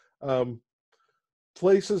stories.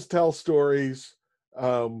 Places tell stories.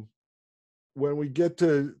 When we get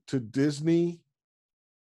to Disney,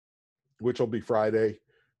 which will be Friday,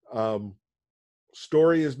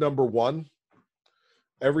 story is number one.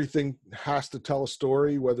 Everything has to tell a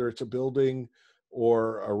story, whether it's a building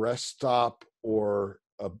or a rest stop or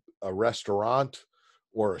a restaurant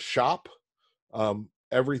or a shop.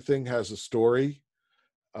 Everything has a story.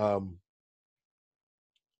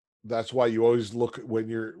 That's why you always look when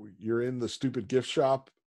you're in the stupid gift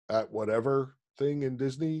shop at whatever thing in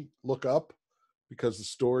Disney, look up, because the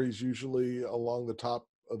story's usually along the top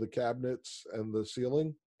of the cabinets and the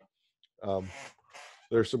ceiling.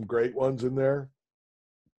 There's some great ones in there.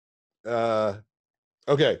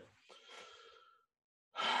 Okay.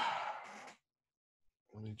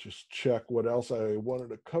 Let me just check what else I wanted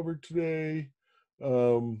to cover today.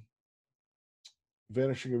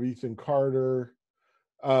 Vanishing of Ethan Carter.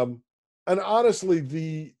 And honestly,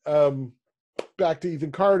 the back to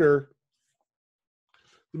Ethan Carter,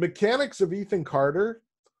 the mechanics of Ethan Carter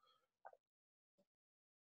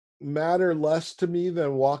matter less to me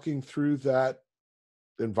than walking through that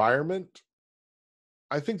environment.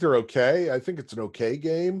 I think they're okay. I think it's an okay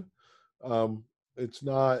game. It's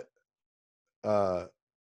not the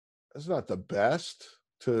best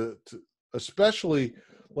to especially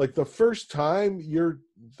like the first time you're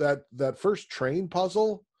that first train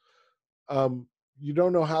puzzle. You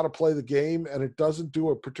don't know how to play the game, and it doesn't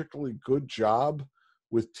do a particularly good job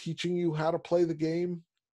with teaching you how to play the game.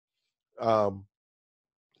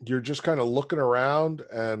 You're just kind of looking around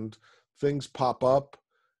and things pop up,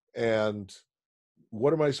 and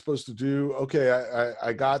what am I supposed to do? Okay,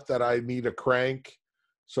 I got that I need a crank.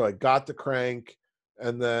 So I got the crank,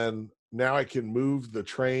 and then now I can move the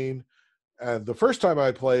train. And the first time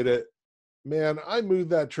I played it, man, I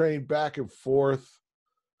moved that train back and forth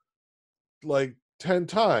like 10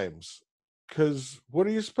 times. Because what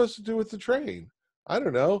are you supposed to do with the train? I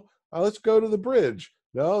don't know. Let's go to the bridge.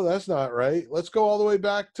 No, that's not right. Let's go all the way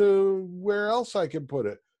back to where else I can put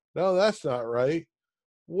it. No, that's not right.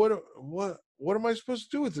 What am I supposed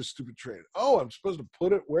to do with this stupid train? Oh, I'm supposed to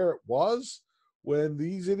put it where it was when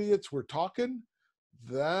these idiots were talking.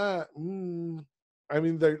 That I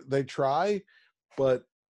mean, they try, but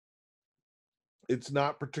it's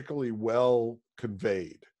not particularly well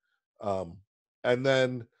conveyed. And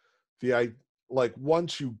then like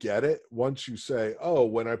once you get it, once you say, oh,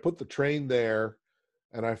 when I put the train there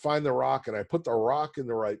and I find the rock and I put the rock in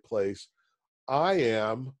the right place, I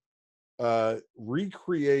am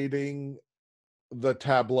recreating the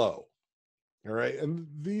tableau. All right. And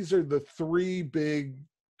these are the three big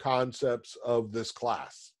concepts of this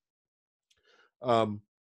class. And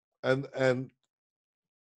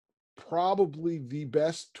probably the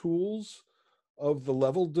best tools of the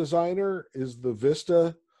level designer is the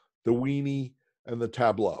Vista, the Weenie, and the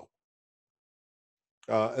Tableau.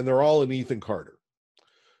 And they're all in Ethan Carter.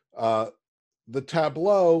 The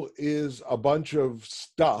Tableau is a bunch of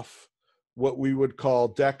stuff, what we would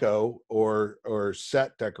call deco or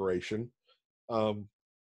set decoration,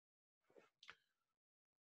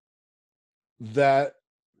 that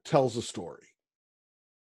tells a story.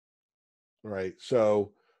 Right.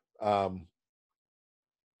 So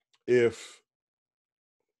if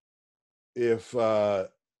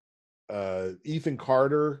Ethan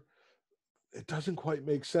Carter, it doesn't quite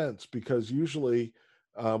make sense, because usually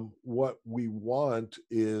what we want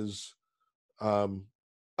is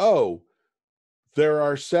oh, there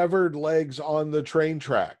are severed legs on the train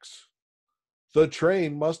tracks. The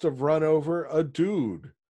train must have run over a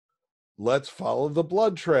dude. Let's follow the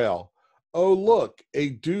blood trail. Oh, look, a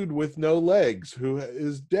dude with no legs who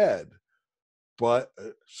is dead. But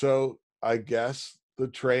so I guess the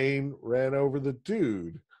train ran over the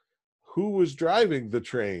dude. Who was driving the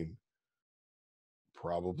train?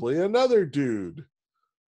 Probably another dude.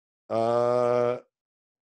 Why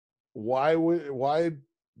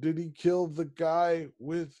did he kill the guy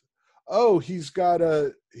with, oh, he's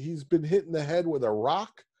been hit in the head with a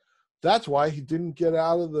rock? That's why he didn't get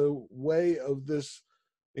out of the way of this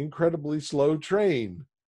incredibly slow train.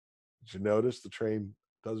 Did you notice the train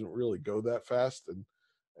doesn't really go that fast, and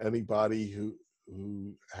anybody who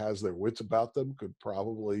has their wits about them could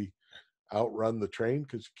probably outrun the train,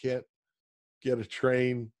 because you can't get a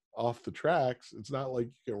train off the tracks. It's not like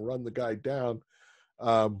you can run the guy down.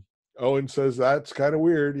 Owen says that's kind of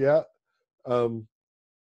weird. Yeah.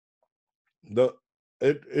 That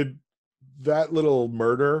little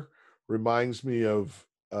murder reminds me of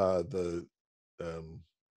the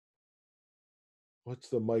what's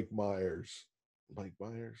the Mike Myers? Mike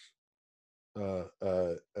Myers.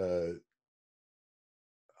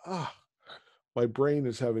 My brain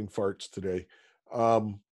is having farts today.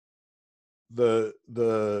 The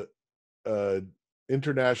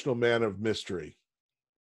International Man of Mystery.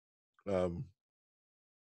 The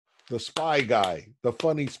spy guy, the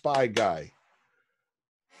funny spy guy.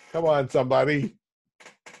 Come on, somebody.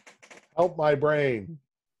 Help my brain.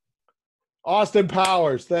 Austin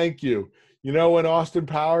Powers, thank you. You know when Austin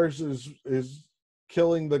Powers is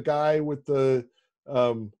killing the guy with the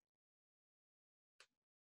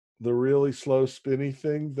really slow spinny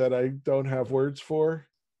thing that I don't have words for?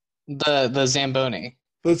 The Zamboni.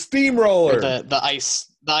 The steamroller. Or the ice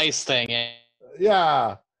thing.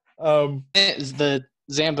 Yeah. The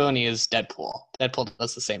Zamboni is Deadpool. Deadpool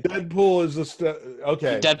does the same thing. Deadpool is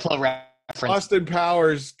okay. Deadpool reference. Austin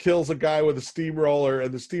Powers kills a guy with a steamroller,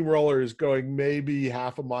 and the steamroller is going maybe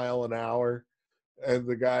half a mile an hour, and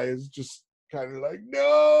the guy is just kind of like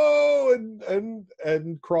no,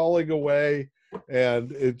 and crawling away,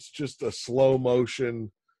 and it's just a slow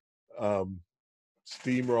motion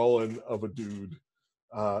steamrolling of a dude,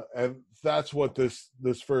 and that's what this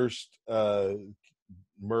first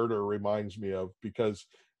murder reminds me of, because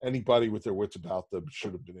anybody with their wits about them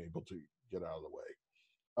should have been able to get out of the way.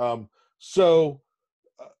 So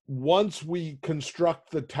once we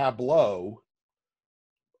construct the tableau,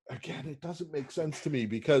 again, it doesn't make sense to me,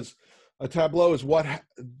 because a tableau is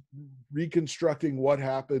reconstructing what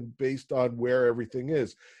happened based on where everything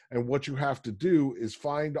is. And what you have to do is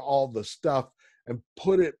find all the stuff and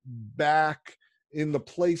put it back in the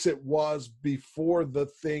place it was before the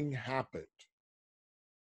thing happened.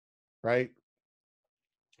 Right?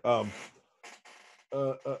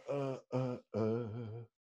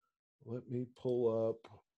 Let me pull up.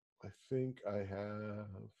 I think I have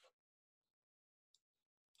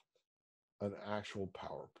an actual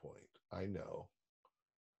PowerPoint. I know.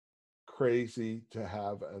 Crazy to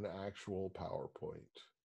have an actual PowerPoint.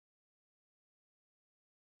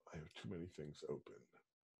 I have too many things open.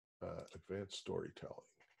 Advanced storytelling.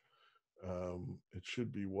 It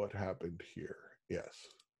should be what happened here. Yes.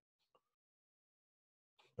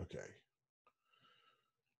 Okay.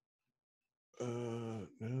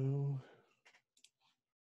 No.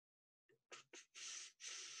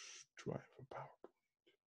 Do I have a PowerPoint?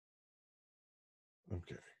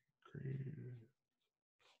 Okay. Create.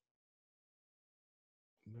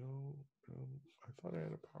 No. I thought I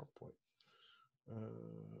had a PowerPoint.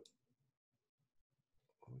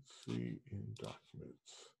 Let's see in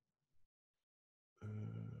documents.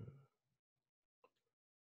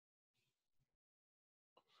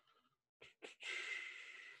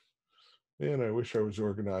 Man, I wish I was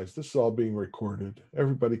organized. This is all being recorded.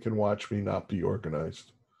 Everybody can watch me not be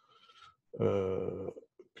organized. No.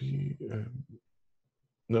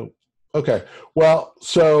 Okay. Well,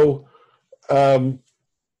 so a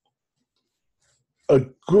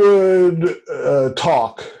good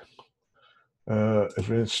talk,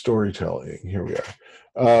 advanced storytelling. Here we are.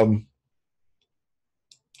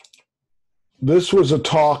 This was a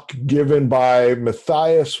talk given by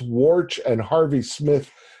Matthias Warch and Harvey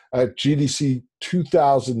Smith at GDC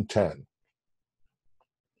 2010.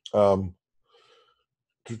 And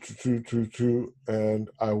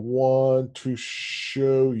I want to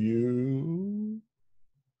show you,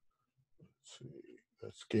 let's see,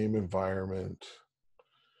 that's game environment.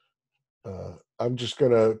 I'm just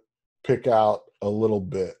going to pick out a little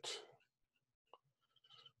bit.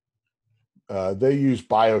 They use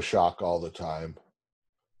BioShock all the time.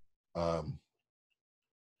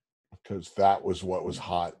 Because that was what was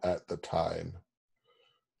hot at the time.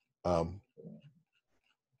 And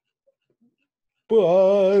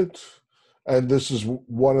this is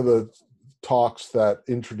one of the talks that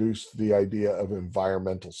introduced the idea of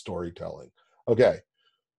environmental storytelling. Okay.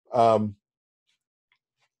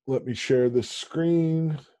 Let me share this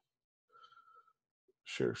screen.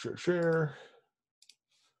 Share.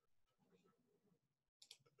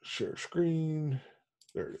 Share screen.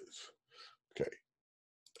 There it is. Okay.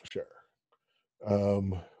 Share.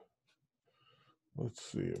 Let's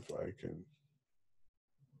see if I can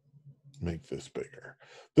make this bigger.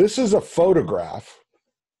 This is a photograph.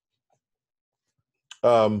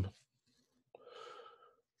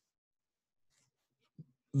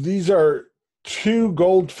 These are two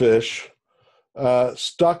goldfish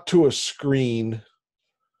stuck to a screen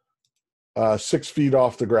 6 feet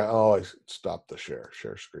off the ground. Oh, I stopped the share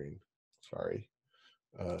screen. Sorry.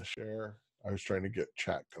 Share. I was trying to get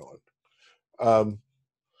chat going.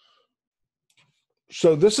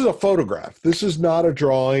 So this is a photograph. This is not a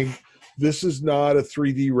drawing. This is not a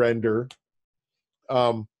 3D render.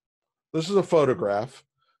 This is a photograph.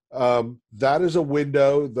 That is a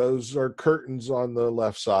window. Those are curtains on the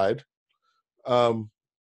left side.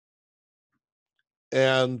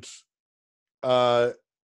 And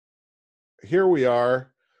here we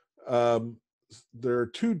are. There are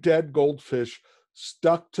 2 dead goldfish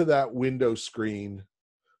stuck to that window screen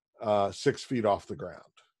 6 feet off the ground.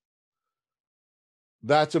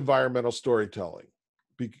 That's environmental storytelling.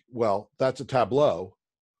 Well, that's a tableau,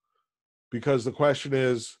 because the question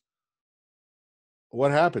is,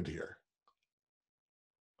 what happened here?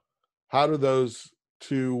 How do those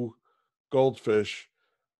 2 goldfish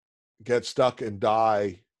get stuck and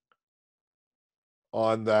die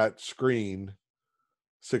on that screen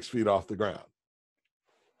 6 feet off the ground?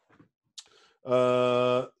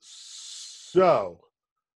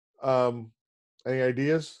 Any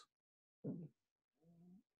ideas?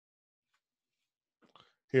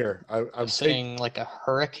 Here, I'm saying like a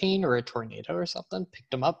hurricane or a tornado or something.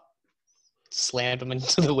 Picked them up, slammed them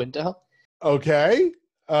into the window. Okay,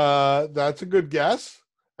 that's a good guess.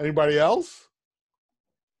 Anybody else?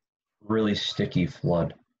 Really sticky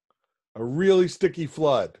flood. A really sticky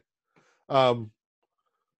flood.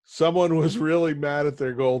 Someone was really mad at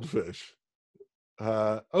their goldfish.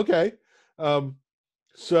 Okay.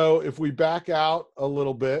 So if we back out a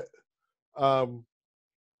little bit,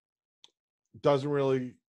 doesn't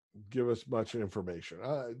really give us much information.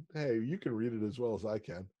 Hey, you can read it as well as I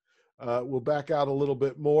can. We'll back out a little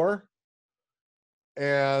bit more.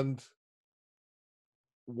 And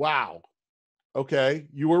wow. Okay,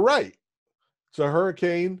 you were right. It's a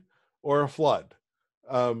hurricane or a flood.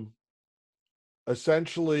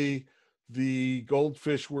 Essentially, the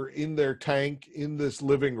goldfish were in their tank in this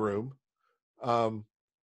living room,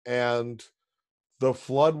 and the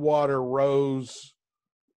flood water rose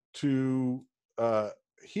to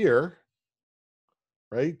here,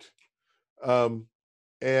 right?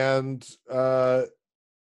 And the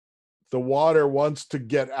water wants to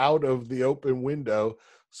get out of the open window,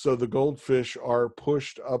 so the goldfish are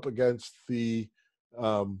pushed up against the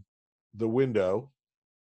window.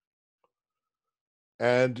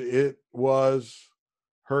 And it was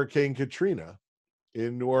Hurricane Katrina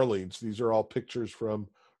in New Orleans. These are all pictures from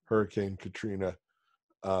Hurricane Katrina.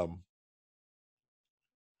 And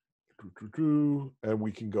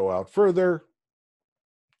we can go out further,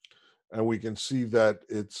 and we can see that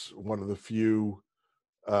it's one of the few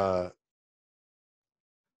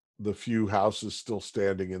houses still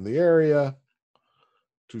standing in the area.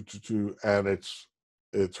 And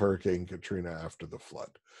it's Hurricane Katrina after the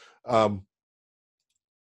flood.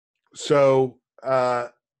 So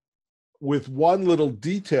with one little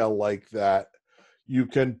detail like that, you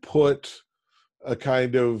can put a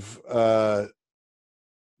kind of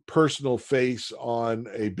personal face on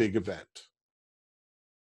a big event,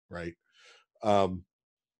 right?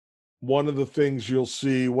 One of the things you'll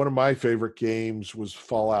see, one of my favorite games was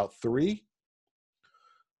Fallout 3.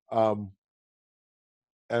 And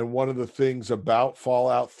one of the things about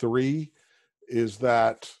Fallout 3 is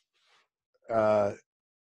that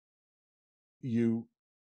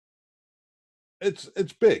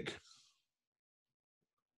it's big.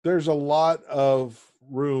 There's a lot of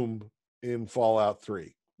room in Fallout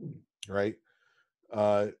 3, right?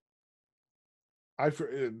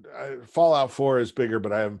 Fallout 4 is bigger,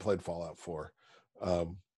 but I haven't played Fallout 4.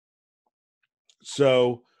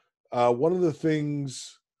 So one of the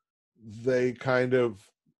things they kind of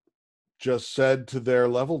just said to their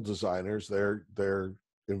level designers, their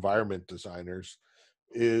environment designers,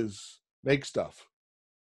 is make stuff,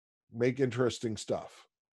 make interesting stuff.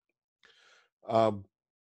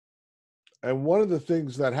 And one of the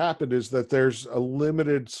things that happened is that there's a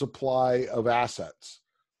limited supply of assets.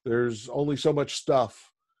 There's only so much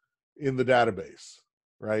stuff in the database,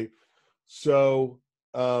 right? So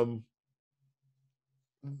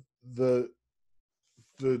the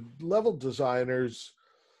level designers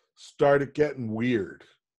started getting weird,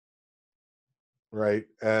 right?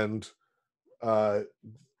 And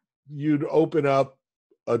you'd open up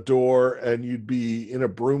a door and you'd be in a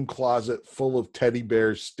broom closet full of teddy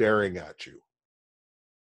bears staring at you,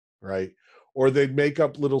 right? Or they'd make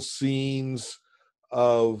up little scenes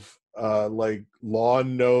of like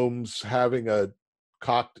lawn gnomes having a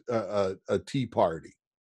tea party.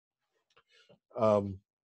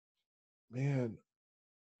 Man,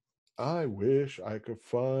 I wish I could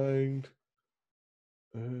find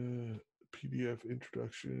PDF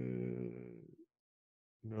introduction.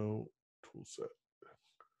 No, tool set.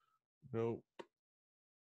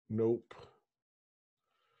 Nope.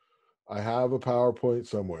 I have a PowerPoint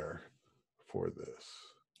somewhere for this,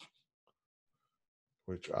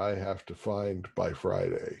 which I have to find by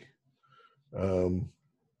Friday.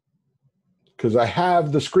 because I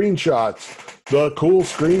have the screenshots, the cool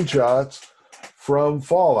screenshots from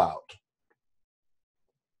Fallout.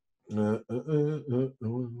 Tabletop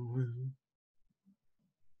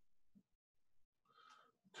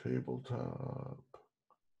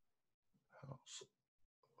house.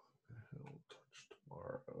 Hill touch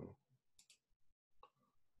tomorrow.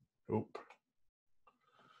 Nope.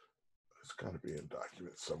 It's got to be in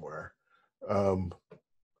documents somewhere.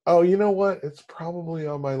 Oh, you know what? It's probably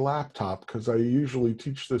on my laptop because I usually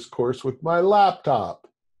teach this course with my laptop.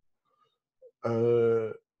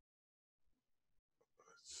 Let's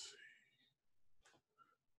see.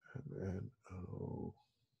 And then,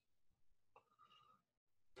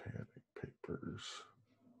 panic papers.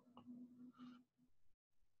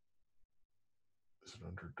 Is it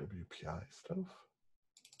under WPI stuff?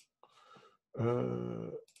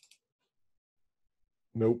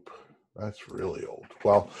 Nope. That's really old.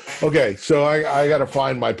 Well, okay, so I got to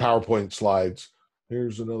find my PowerPoint slides.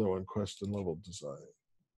 Here's another one, quest and level design.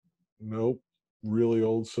 Nope, really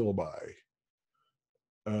old syllabi.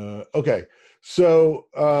 Okay, so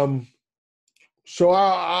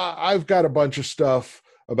I've got a bunch of stuff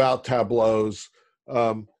about tableaus.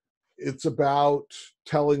 It's about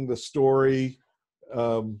telling the story.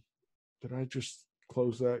 Did I just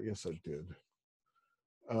close that? Yes, I did.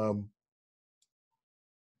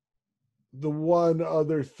 The one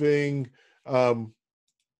other thing, one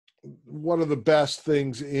of the best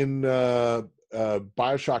things in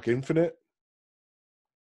BioShock Infinite,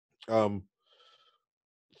 the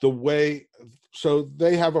way, so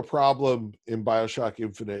they have a problem in BioShock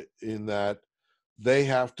Infinite in that they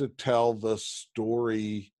have to tell the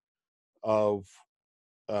story of,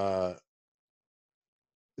 is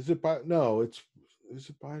it BioShock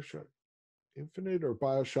Infinite or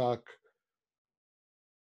BioShock?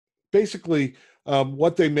 Basically,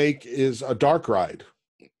 what they make is a dark ride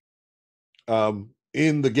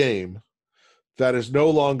in the game that is no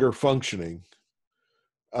longer functioning,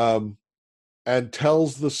 and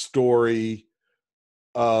tells the story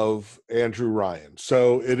of Andrew Ryan.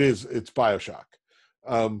 So it's BioShock,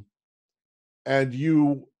 and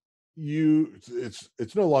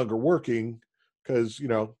it's no longer working because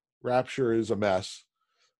Rapture is a mess.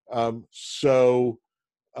 So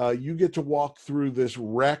you get to walk through this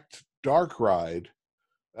wrecked dark ride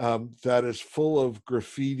that is full of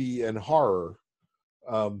graffiti and horror.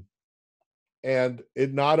 And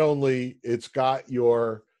it not only, it's got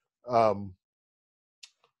your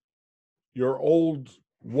old,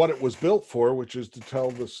 what it was built for, which is to tell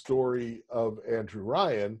the story of Andrew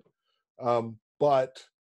Ryan, but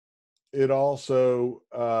it also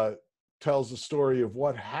tells the story of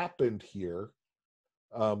what happened here,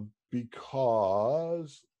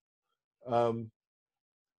 because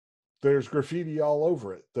there's graffiti all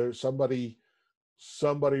over it. There's somebody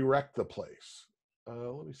wrecked the place.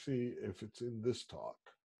 Let me see if it's in this talk.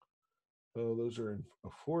 Oh, those are in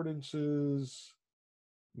affordances.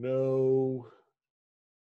 No.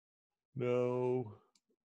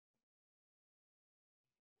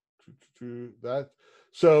 That.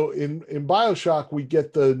 So in BioShock, we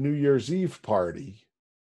get the New Year's Eve party,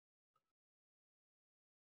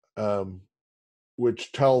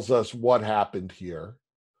 which tells us what happened here.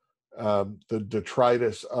 The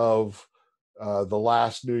detritus of the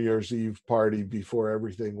last New Year's Eve party before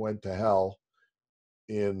everything went to hell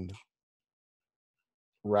in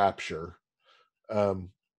Rapture. I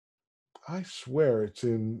swear it's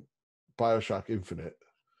in BioShock Infinite.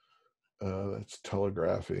 That's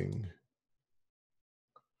telegraphing.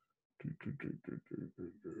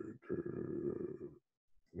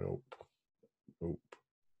 Nope.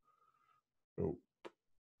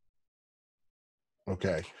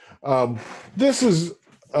 Okay. This is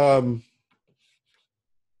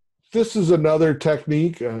another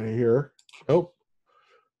technique here. Oh,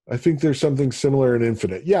 I think there's something similar in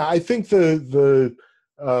Infinite. Yeah, I think the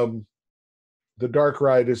dark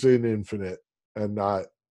ride is in Infinite and not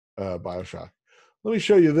BioShock. Let me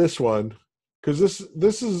show you this one, because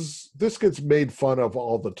this gets made fun of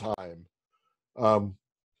all the time.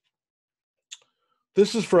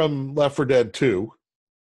 This is from Left 4 Dead 2,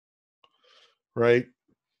 right?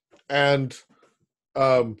 And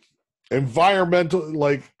environmental,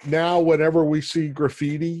 like now whenever we see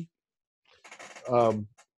graffiti,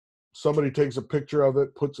 somebody takes a picture of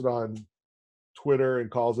it, puts it on Twitter and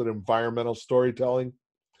calls it environmental storytelling.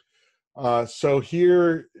 So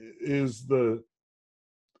here is the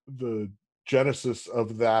genesis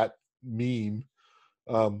of that meme,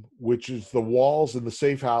 which is the walls in the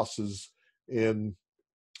safe houses in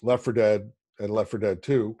Left 4 Dead and Left 4 Dead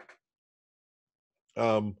 2.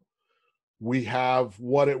 We have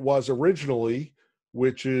what it was originally,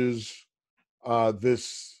 which is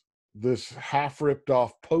this half ripped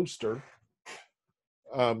off poster,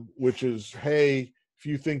 which is, hey, if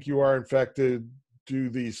you think you are infected, do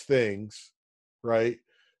these things, right?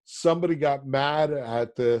 Somebody got mad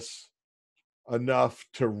at this enough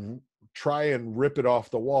to try and rip it off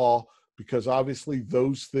the wall, because obviously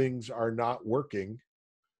those things are not working.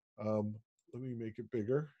 Let me make it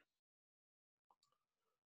bigger.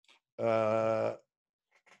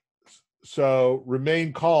 So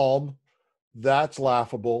remain calm. That's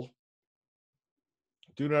laughable.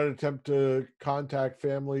 Do not attempt to contact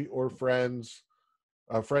family or friends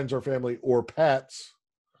or family or pets.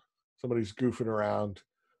 Somebody's goofing around.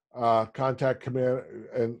 Contact command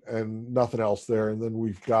and nothing else there. And then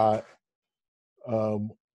we've got,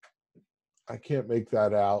 I can't make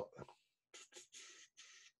that out.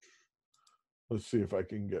 Let's see if I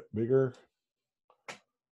can get bigger.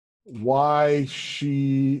 Why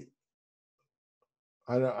she,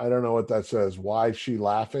 I don't know what that says. Why she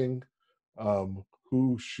laughing?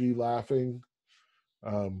 Who she laughing?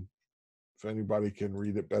 If anybody can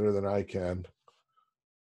read it better than I can.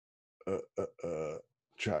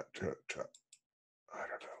 Chat. I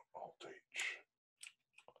don't know. Alt H.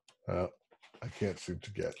 I can't seem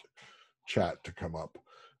to get chat to come up.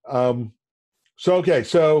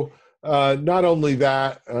 So not only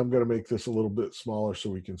that, I'm going to make this a little bit smaller so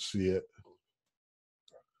we can see it.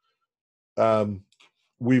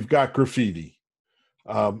 We've got graffiti,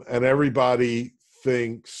 and everybody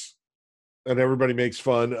thinks, and everybody makes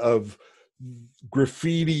fun of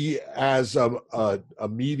graffiti as a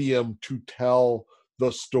medium to tell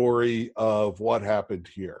the story of what happened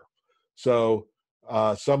here. So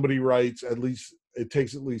somebody writes, at least it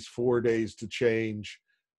takes at least 4 days to change.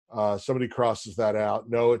 Somebody crosses that out.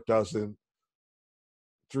 No, it doesn't.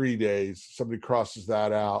 3 days. Somebody crosses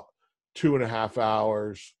that out. 2.5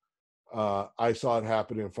 hours. I saw it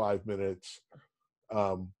happen in 5 minutes.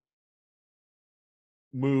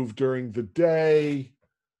 Move during the day.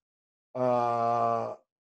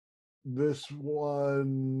 This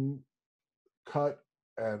one cut,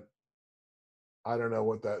 and I don't know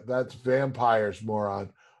what that's vampires,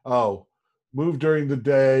 moron. Oh, move during the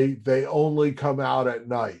day. They only come out at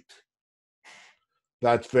night.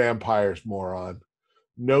 That's vampires, moron.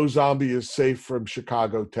 No zombie is safe from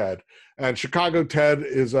Chicago Ted. And Chicago Ted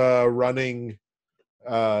is a running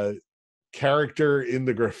character in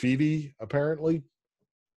the graffiti, apparently.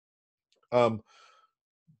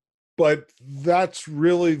 But that's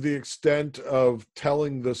really the extent of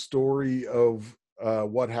telling the story of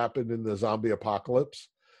what happened in the zombie apocalypse,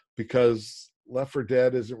 because Left 4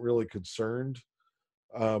 Dead isn't really concerned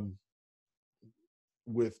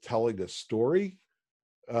with telling a story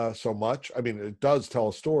so much. I mean, it does tell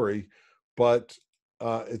a story, but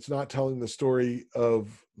it's not telling the story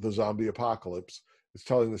of the zombie apocalypse. It's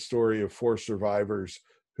telling the story of 4 survivors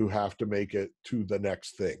who have to make it to the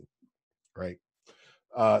next thing, right?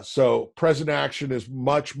 So present action is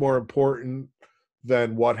much more important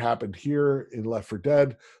than what happened here in Left 4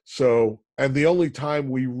 Dead. So, and the only time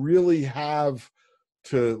we really have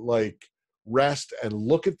to like rest and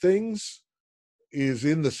look at things is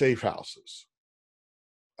in the safe houses.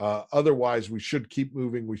 Otherwise, we should keep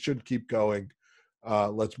moving. We should keep going.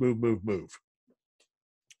 Let's move.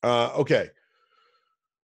 Okay.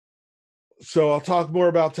 So I'll talk more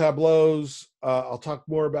about tableaus. I'll talk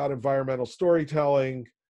more about environmental storytelling.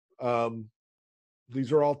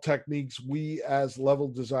 These are all techniques we as level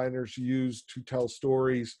designers use to tell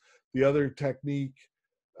stories. The other technique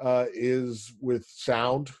is with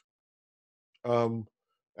sound. And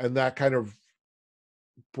that kind of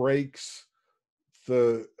breaks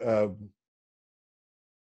the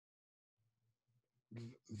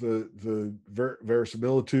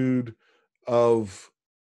verisimilitude of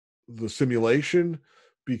the simulation,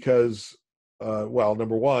 because well,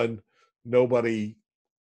 number one, nobody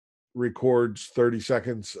records 30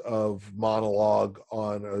 seconds of monologue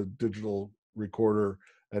on a digital recorder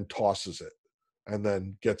and tosses it, and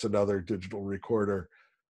then gets another digital recorder,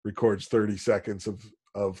 records 30 seconds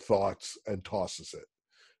of thoughts and tosses it.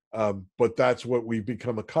 But that's what we've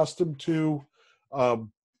become accustomed to. And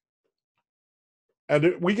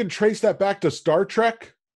we can trace that back to Star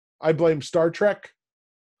Trek. I blame Star Trek.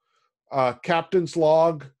 Captain's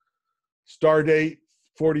log, stardate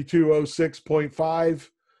 4206.5.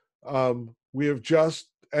 We have just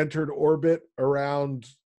entered orbit around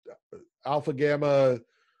Alpha, Gamma,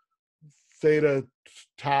 Theta,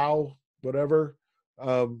 Tau, whatever.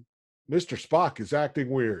 Mr. Spock is acting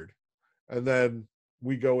weird. And then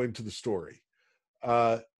we go into the story.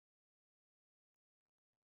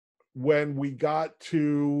 When we got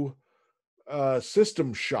to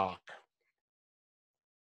System Shock,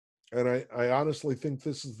 and I honestly think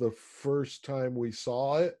this is the first time we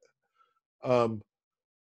saw it,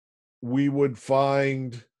 we would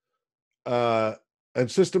find, and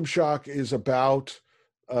System Shock is about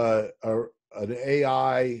an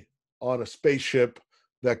AI on a spaceship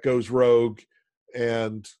that goes rogue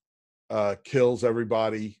and kills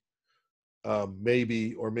everybody.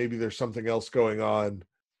 Maybe there's something else going on,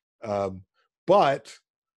 but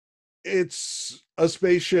it's a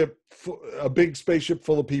spaceship, a big spaceship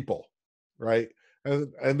full of people, right?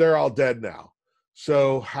 And they're all dead now.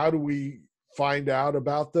 So how do we find out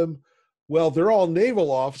about them? Well, they're all naval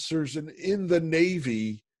officers, and in the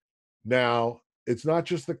Navy now, it's not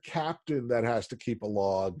just the captain that has to keep a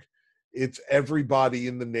log. It's everybody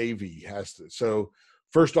in the Navy has to. So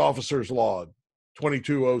first officer's log,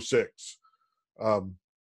 2206.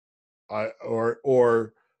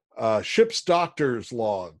 Ship's doctor's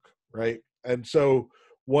log, right? And so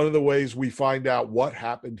one of the ways we find out what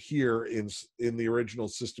happened here in the original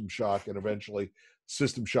System Shock and eventually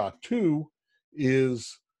System Shock 2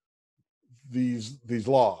 is these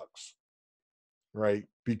logs, right?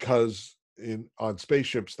 Because on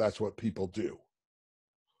spaceships, that's what people do.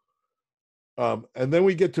 And then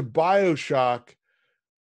we get to BioShock,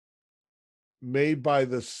 made by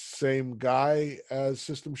the same guy as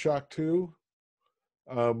System Shock 2.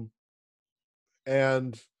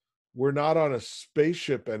 And we're not on a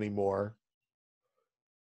spaceship anymore.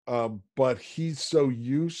 But he's so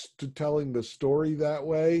used to telling the story that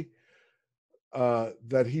way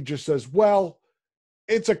that he just says, well,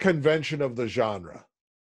 it's a convention of the genre.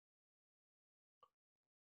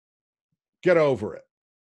 Get over it.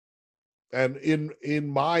 And in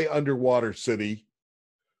my underwater city,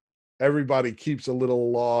 everybody keeps a little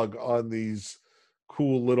log on these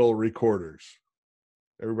cool little recorders.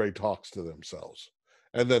 Everybody talks to themselves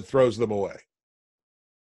and then throws them away.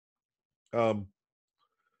 And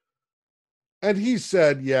he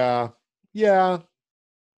said, yeah,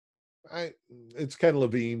 it's Ken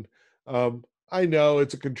Levine. I know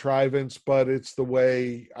it's a contrivance, but it's the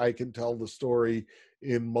way I can tell the story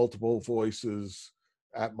in multiple voices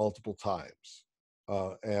at multiple times.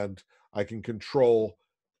 And I can control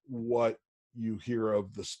what you hear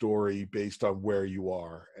of the story based on where you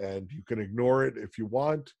are. And you can ignore it if you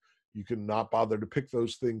want. You can not bother to pick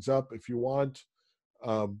those things up if you want.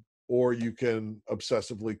 Or you can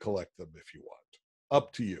obsessively collect them if you want.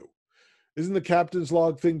 Up to you. Isn't the captain's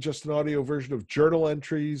log thing just an audio version of journal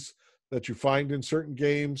entries that you find in certain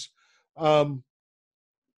games?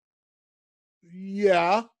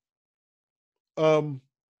 Yeah.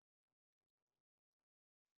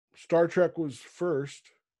 Star Trek was first.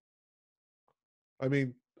 I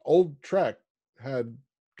mean, old Trek had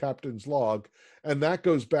captain's log, and that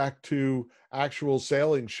goes back to actual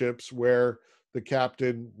sailing ships where the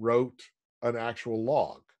captain wrote an actual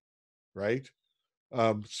log, right?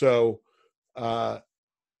 So the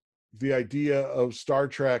idea of Star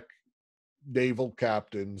Trek naval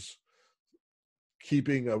captains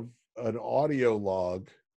keeping an audio log,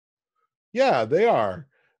 yeah, they are.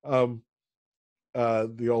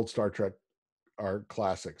 The old Star Trek are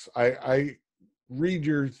classics. I read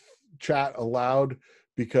your chat aloud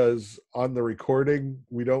because on the recording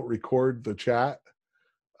we don't record the chat.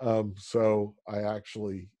 So I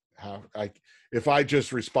actually if I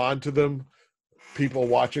just respond to them, people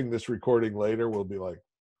watching this recording later will be like,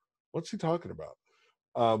 what's he talking about?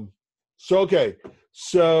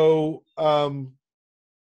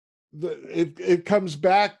 It comes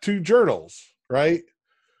back to journals, right?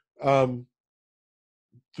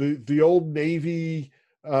 The old Navy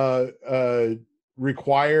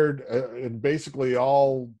required, and basically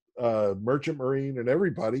all merchant marine and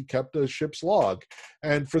everybody kept a ship's log,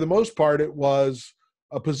 and for the most part it was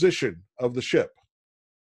a position of the ship,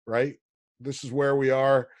 right? This is where we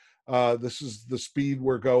are, this is the speed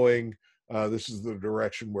we're going, this is the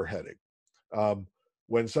direction we're heading.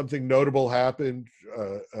 When something notable happened,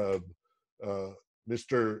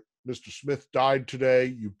 Mr. Smith died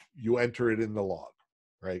today, you enter it in the log,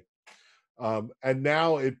 right? And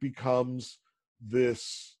now it becomes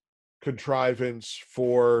this contrivance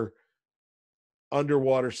for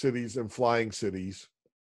underwater cities and flying cities.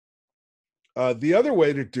 The other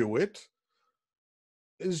way to do it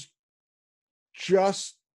is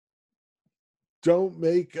just don't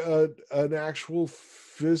make an actual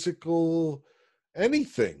physical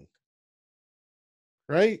anything,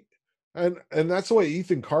 right? And that's the way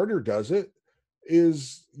Ethan Carter does it,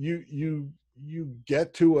 is you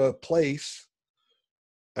get to a place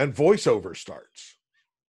and voiceover starts,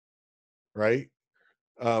 right?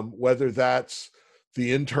 Whether that's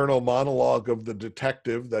the internal monologue of the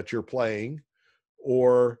detective that you're playing,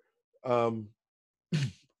 or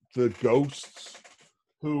the ghosts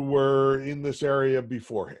who were in this area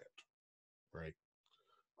beforehand, right?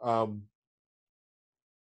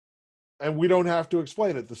 And we don't have to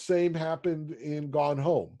explain it. The same happened in Gone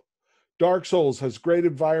Home. Dark Souls has great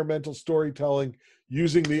environmental storytelling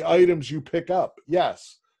using the items you pick up.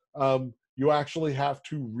 Yes, you actually have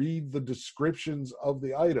to read the descriptions of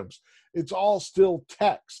the items. It's all still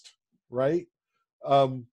text, right?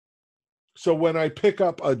 So when I pick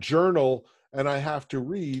up a journal and I have to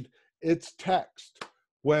read, it's text.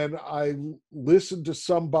 When I listen to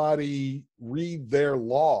somebody read their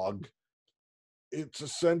log, it's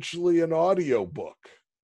essentially an audio book,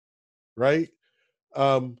 right?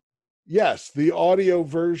 Yes, the audio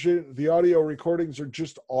recordings are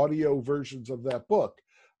just audio versions of that book.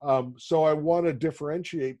 So I want to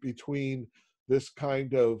differentiate between this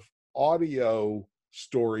kind of audio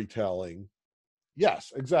storytelling.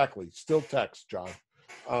 Yes, exactly. Still text, John.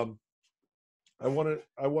 I want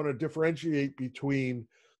to differentiate between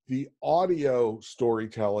the audio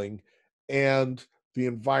storytelling and the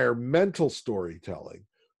environmental storytelling.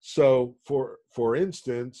 So, for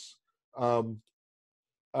instance,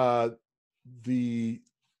 the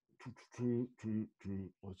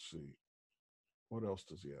let's see, what else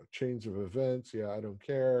does he have? Chains of events. Yeah, I don't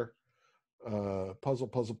care.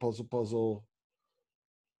 Puzzle.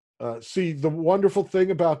 See, the wonderful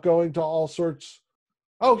thing about going to all sorts.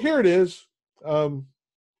 Oh, here it is. I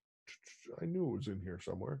knew it was in here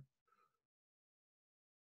somewhere.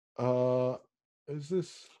 Is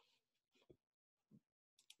this?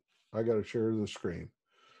 I got to share the screen.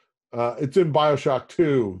 It's in BioShock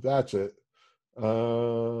 2. That's it.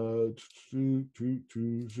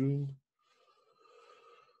 Zoom.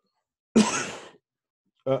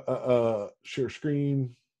 Share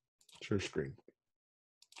screen. Share screen.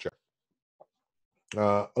 Share.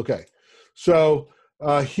 Okay. So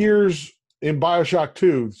here's in BioShock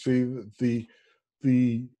 2. See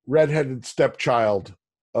the redheaded stepchild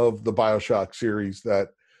of the BioShock series that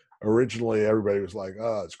originally everybody was like,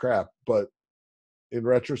 oh, it's crap. But in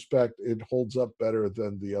retrospect, it holds up better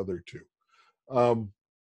than the other two.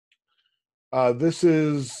 This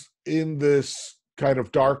is in this kind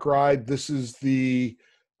of dark ride. This is the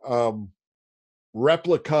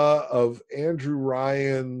replica of Andrew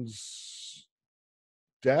Ryan's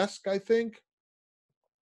desk, I think.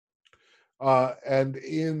 And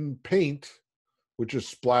in paint, which is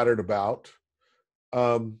splattered about,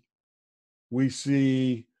 we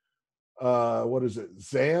see what is it?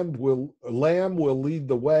 Lamb will lead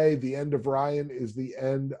the way. The end of Ryan is the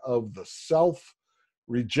end of the self.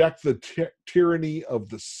 Reject the tyranny of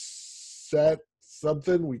the set.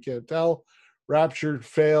 Something we can't tell. Raptured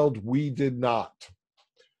failed. We did not.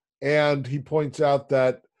 And he points out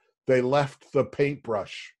that they left the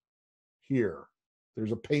paintbrush here.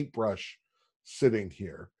 There's a paintbrush sitting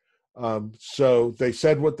here. So they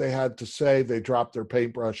said what they had to say. They dropped their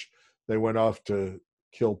paintbrush. They went off to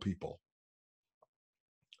kill people.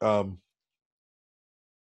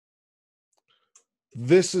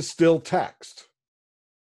 This is still text,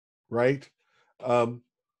 right? Who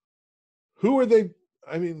are they?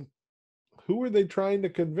 I mean, who are they trying to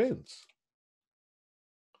convince?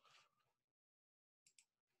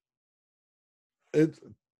 It's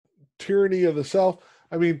tyranny of the self.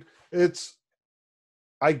 I mean, it's,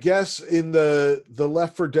 I guess in the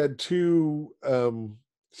Left 4 Dead 2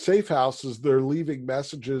 safe houses, they're leaving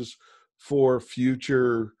messages for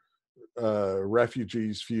future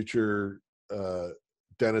refugees, future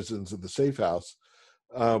denizens of the safe house.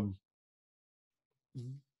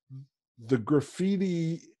 The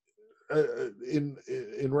graffiti in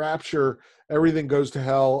Rapture, everything goes to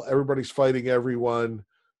hell. Everybody's fighting everyone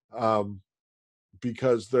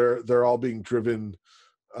because they're all being driven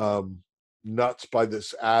nuts by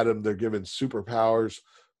this atom. They're given superpowers,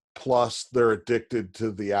 plus they're addicted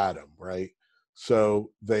to the atom, right?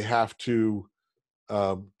 So they have to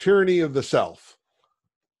tyranny of the self.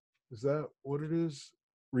 Is that what it is?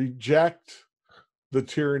 Reject the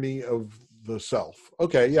tyranny of the self.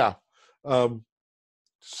 Okay, yeah.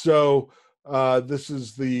 So this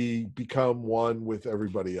is the become one with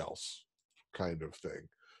everybody else kind of thing,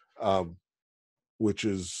 which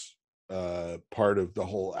is part of the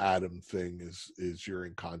whole atom thing is you're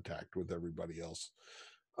in contact with everybody else.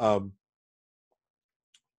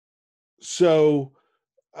 So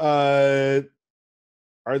are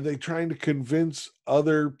they trying to convince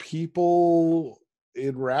other people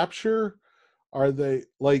in Rapture? Are they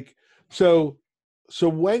like, so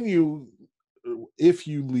when if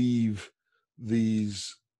you leave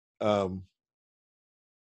these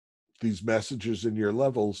messages in your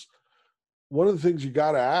levels, one of the things you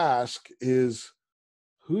got to ask is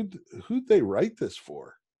who'd they write this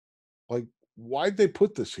for? like, why'd they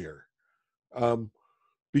put this here?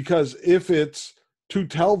 Because if it's to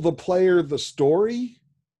tell the player the story,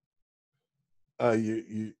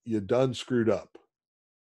 you done screwed up.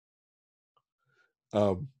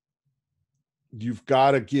 You've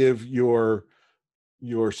got to give your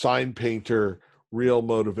sign painter real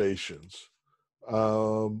motivations.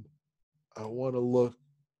 I want to look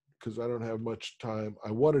because I don't have much time.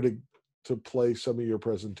 I wanted to play some of your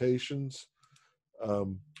presentations,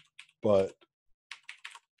 but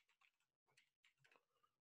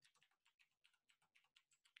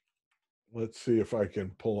let's see if I can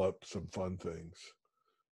pull up some fun things.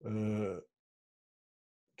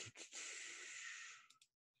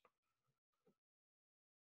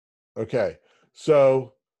 Okay,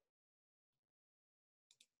 so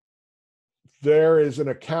there is an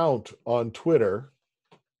account on Twitter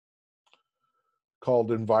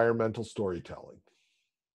called Environmental Storytelling.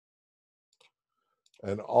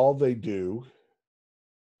 And all they do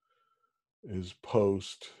is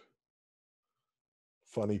post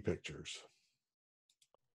funny pictures.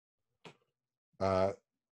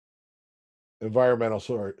 Environmental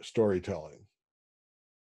storytelling.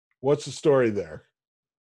 What's the story there?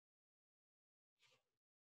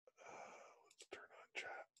 Let's turn on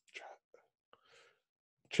chat.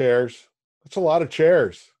 Chairs. That's a lot of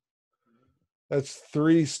chairs. That's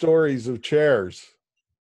 3 stories of chairs.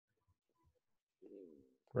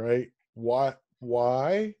 Right? Why?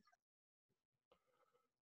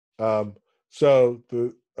 So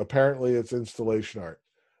apparently it's installation art.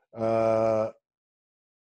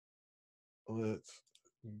 Let's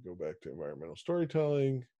go back to environmental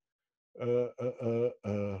storytelling. I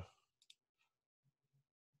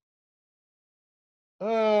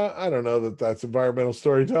don't know that that's environmental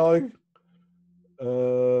storytelling.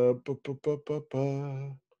 Okay,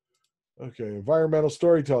 environmental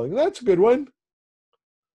storytelling. That's a good one.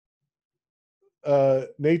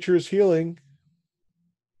 Nature is healing.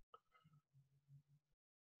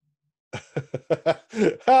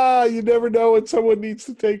 You never know when someone needs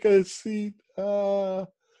to take a seat.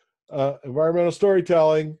 Environmental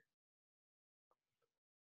storytelling.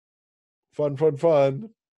 Fun.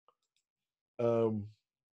 Ooh,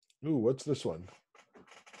 what's this one?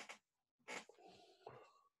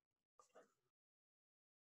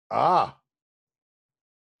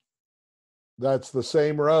 That's the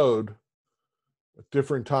same road at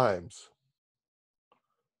different times.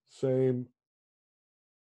 Same.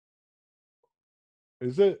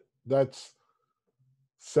 Is it? That's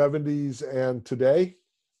 70s and today.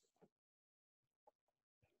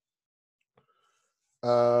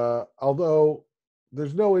 Although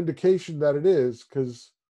there's no indication that it is,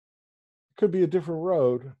 because it could be a different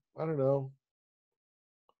road. I don't know.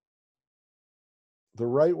 The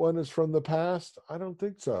right one is from the past? I don't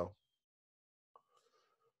think so.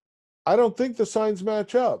 I don't think the signs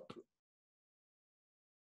match up,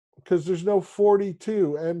 because there's no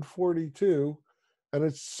 42 and 42, and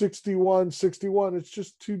it's 61. It's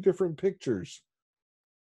just 2 different pictures.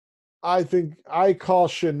 I think I call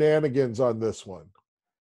shenanigans on this one.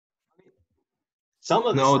 Some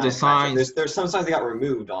of No, the the signs, signs. there's some signs that got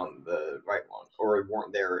removed on the right one, or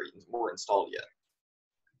weren't installed yet.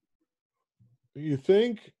 You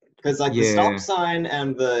think? Because like the Yeah. stop sign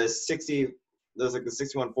and the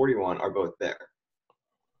 6141 are both there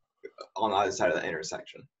on either side of the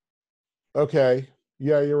intersection. Okay.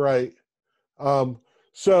 Yeah, you're right.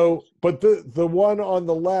 So, but the one on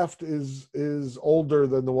the left is older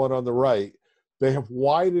than the one on the right. They have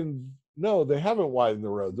widened. No, they haven't widened the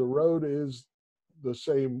road. The road is the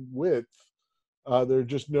same width. There are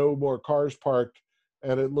just no more cars parked,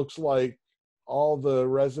 and it looks like all the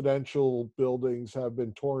residential buildings have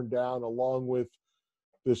been torn down, along with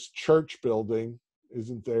this church building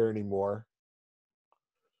isn't there anymore.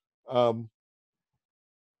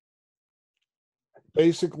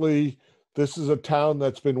 Basically, this is a town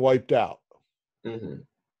that's been wiped out. Mm-hmm.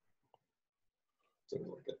 Seems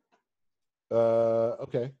like it.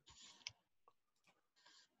 Okay.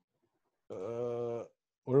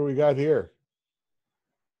 What do we got here?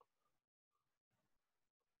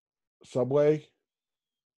 Subway.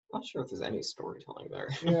 Not sure if there's any storytelling there.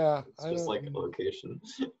 Yeah, It's just like a location.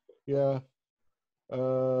 Yeah.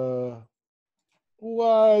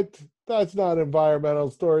 What? That's not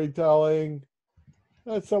environmental storytelling.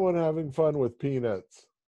 That's someone having fun with peanuts.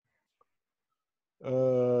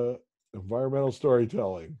 Environmental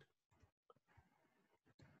storytelling.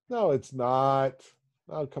 No, it's not.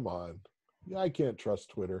 Oh, come on. Yeah, I can't trust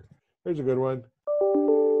Twitter. Here's a good one.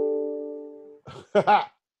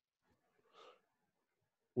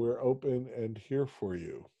 We're open and here for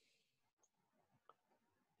you.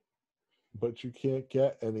 but you can't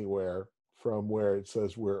get anywhere from where it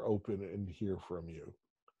says we're open and hear from you.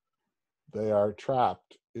 They are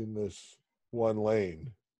trapped in this one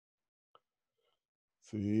lane.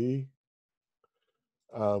 See?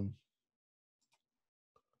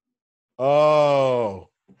 Oh,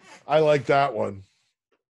 I like that one.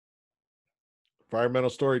 Environmental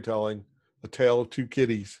storytelling, A Tale of Two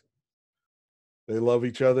Kitties. They love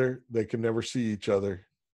each other. They can never see each other.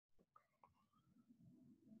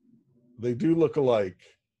 They do look alike.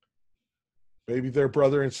 Maybe they're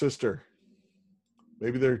brother and sister.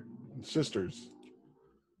 Maybe they're sisters.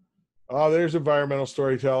 Oh, there's environmental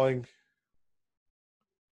storytelling.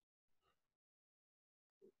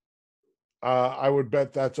 I would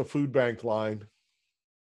bet that's a food bank line.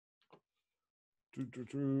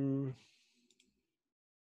 Fantastic.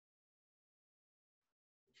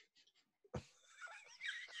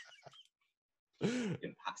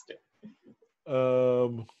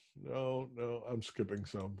 No, I'm skipping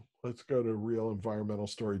some. Let's go to real environmental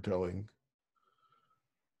storytelling.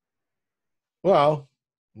 Well,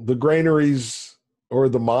 the granaries or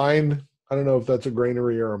the mine. I don't know if that's a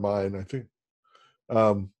granary or a mine.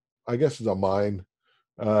 I guess it's a mine.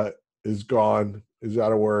 Is gone, is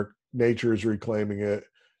out of work. Nature is reclaiming it,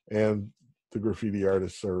 and the graffiti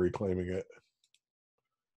artists are reclaiming it.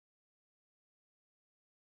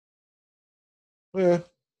 Yeah,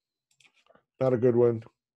 not a good one.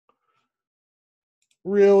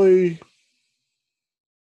 Really?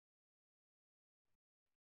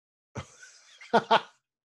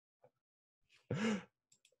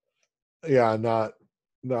 Yeah, not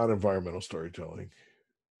environmental storytelling.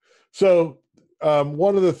 So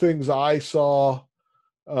one of the things I saw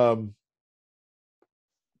on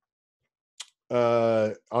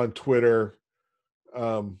Twitter,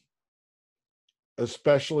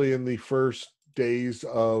 especially in the first days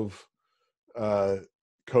of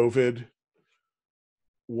COVID,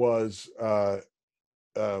 was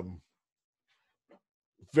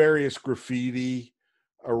various graffiti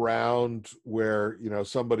around where,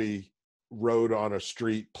 somebody wrote on a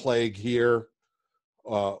street, "Plague here,"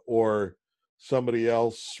 or somebody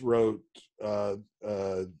else wrote,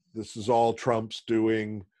 "This is all Trump's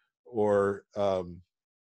doing," or a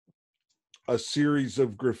series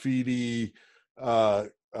of graffiti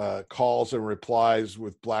calls and replies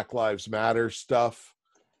with Black Lives Matter stuff.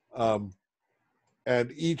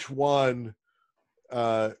 And each one,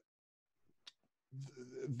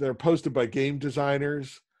 they're posted by game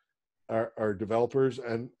designers or developers,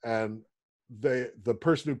 and the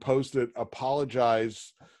person who posted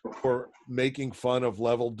apologized for making fun of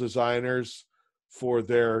level designers for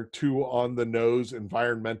their too on the nose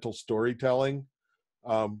environmental storytelling,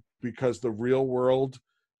 because the real world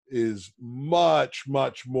is much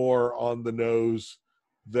more on the nose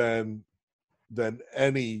than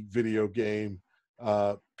any video game.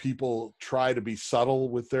 People try to be subtle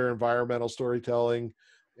with their environmental storytelling,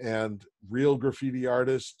 and real graffiti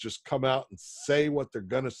artists just come out and say what they're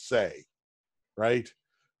gonna say, right?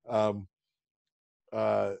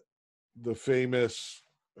 The famous,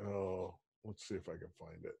 let's see if I can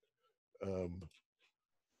find it.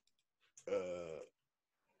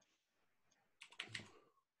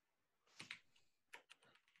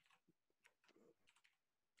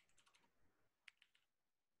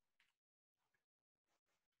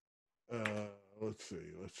 Let's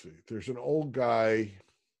see. There's an old guy.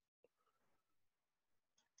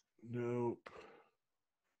 Nope.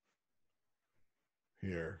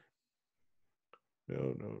 Here.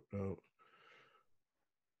 No.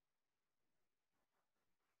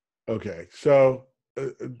 Okay, so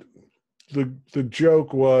the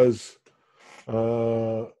joke was,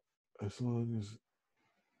 as long as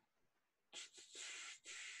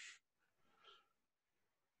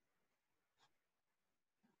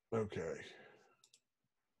okay,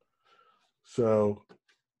 so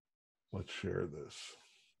let's share this.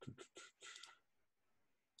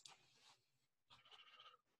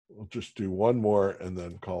 We'll just do one more and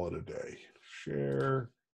then call it a day.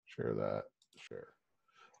 Share that, share.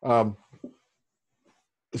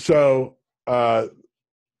 So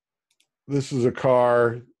this is a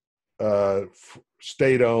car,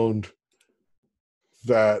 state owned,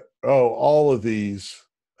 that, all of these,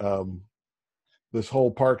 this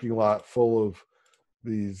whole parking lot full of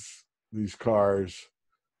these cars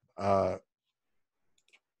got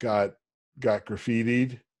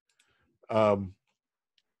graffitied.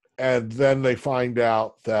 And then they find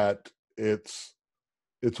out that it's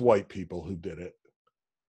white people who did it.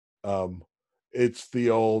 It's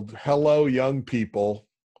the old "Hello, young people.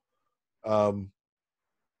 I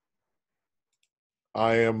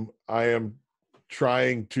am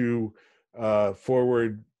trying to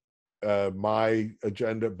forward my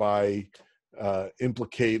agenda by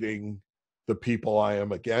implicating the people I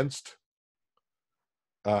am against.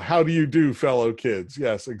 How do you do, fellow kids?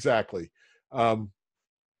 Yes, exactly.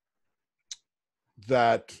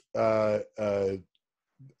 That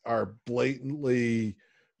are blatantly,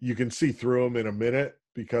 you can see through them in a minute,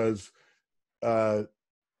 because the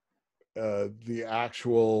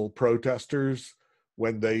actual protesters,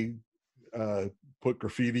 when they put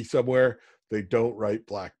graffiti somewhere, they don't write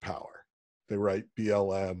Black Power. They write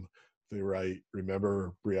BLM. They write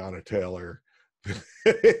Remember Breonna Taylor. And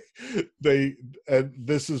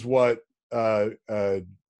this is what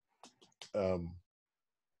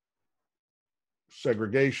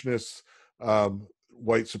segregationists,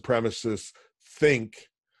 white supremacists think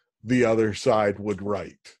the other side would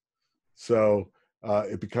write. So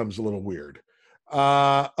it becomes a little weird.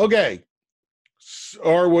 Okay.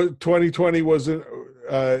 Or what 2020 wasn't,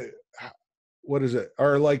 what is it?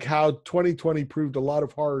 Or like how 2020 proved a lot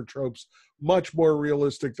of horror tropes much more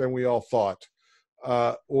realistic than we all thought.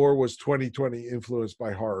 Or was 2020 influenced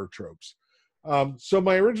by horror tropes? So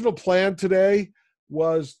my original plan today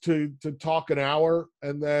was to talk an hour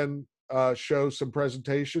and then show some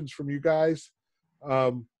presentations from you guys.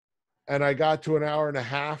 And I got to an hour and a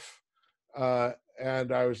half,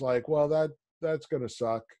 and I was like, well, that's going to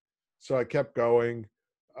suck. So I kept going.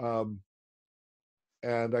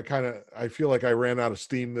 And I feel like I ran out of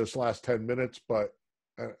steam this last 10 minutes, but,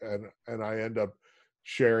 and I end up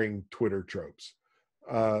sharing Twitter tropes.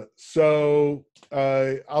 So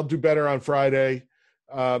I'll do better on Friday.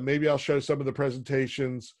 Maybe I'll show some of the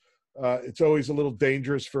presentations. It's always a little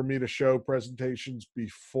dangerous for me to show presentations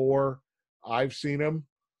before I've seen them.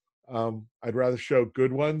 I'd rather show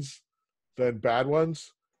good ones than bad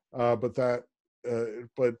ones. But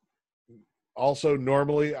also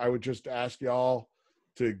normally I would just ask y'all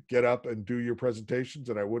to get up and do your presentations,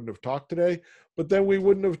 and I wouldn't have talked today. But then we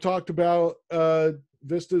wouldn't have talked about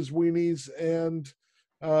Vistas, weenies, and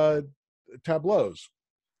tableaus.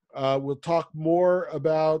 We'll talk more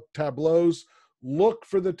about tableaus. Look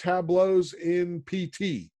for the tableaus in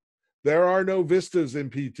PT. There are no Vistas in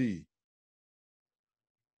PT.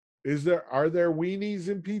 Are there weenies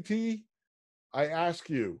in PT? I ask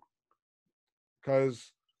you,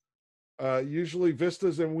 because usually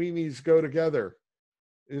Vistas and weenies go together.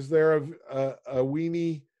 Is there a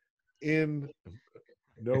weenie in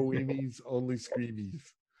no weenies, only screamies?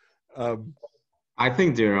 I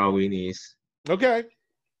think there are weenies. Okay.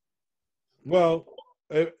 Well,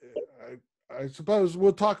 I suppose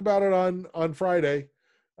we'll talk about it on Friday.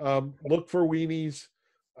 Look for weenies.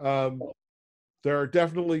 There are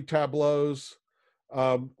definitely tableaus.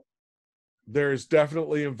 There's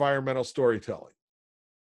definitely environmental storytelling.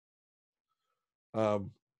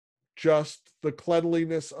 Just the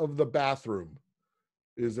cleanliness of the bathroom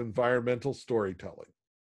is environmental storytelling.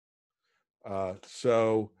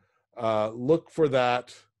 So look for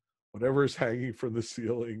that. Whatever is hanging from the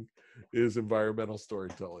ceiling is environmental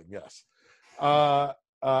storytelling. Yes. I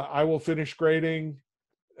will finish grading,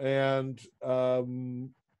 and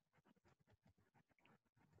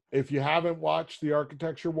if you haven't watched the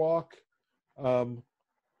architecture walk,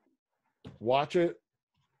 watch it.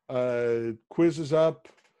 Quizzes up,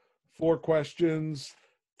 4 questions.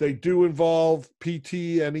 They do involve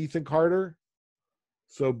PT and Ethan Carter,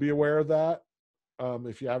 so be aware of that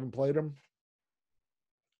if you haven't played them.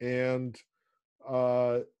 And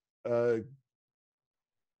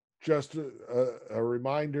just a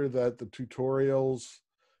reminder that the tutorials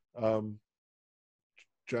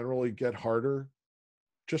generally get harder,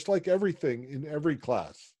 just like everything in every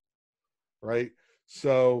class, right?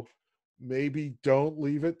 So maybe don't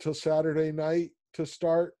leave it till Saturday night to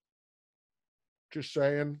start. Just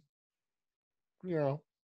saying,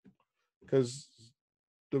 because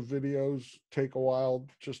the videos take a while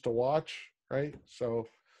just to watch, right? So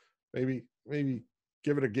maybe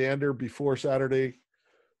give it a gander before Saturday.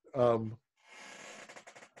 And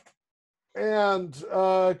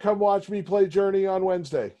come watch me play Journey on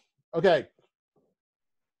Wednesday. Okay.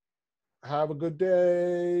 Have a good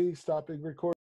day. Stopping recording.